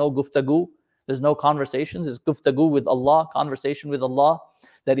iftar, there's no guftagu, there's no conversations. It's guftagu with Allah, conversation with Allah.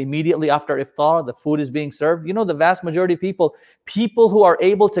 that immediately after iftar, the food is being served. You know, the vast majority of people who are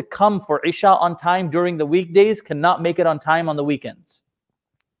able to come for Isha on time during the weekdays cannot make it on time on the weekends.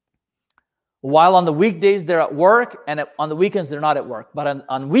 While on the weekdays they're at work, and on the weekends they're not at work. But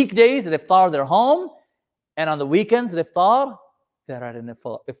on weekdays at iftar they're home, and on the weekends at iftar they're at an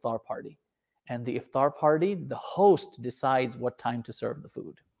iftar party. And the iftar party, the host decides what time to serve the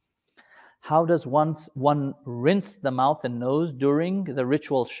food. How does one rinse the mouth and nose during the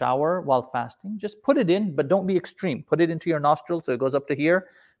ritual shower while fasting? Just put it in, but don't be extreme. Put it into your nostril so it goes up to here.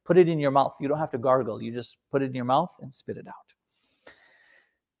 Put it in your mouth. You don't have to gargle. You just put it in your mouth and spit it out.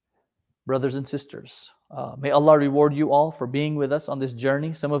 Brothers and sisters, may Allah reward you all for being with us on this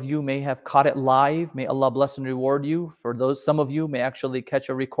journey. Some of you may have caught it live. May Allah bless and reward you. Some of you may actually catch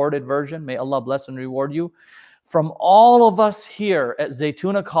a recorded version. May Allah bless and reward you. From all of us here at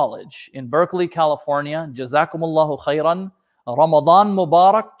Zaytuna College in Berkeley, California, Jazakumullahu khairan. Ramadan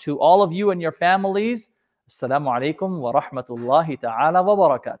Mubarak to all of you and your families. Assalamu alaikum wa rahmatullahi ta'ala wa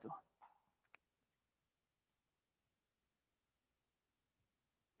barakatuh.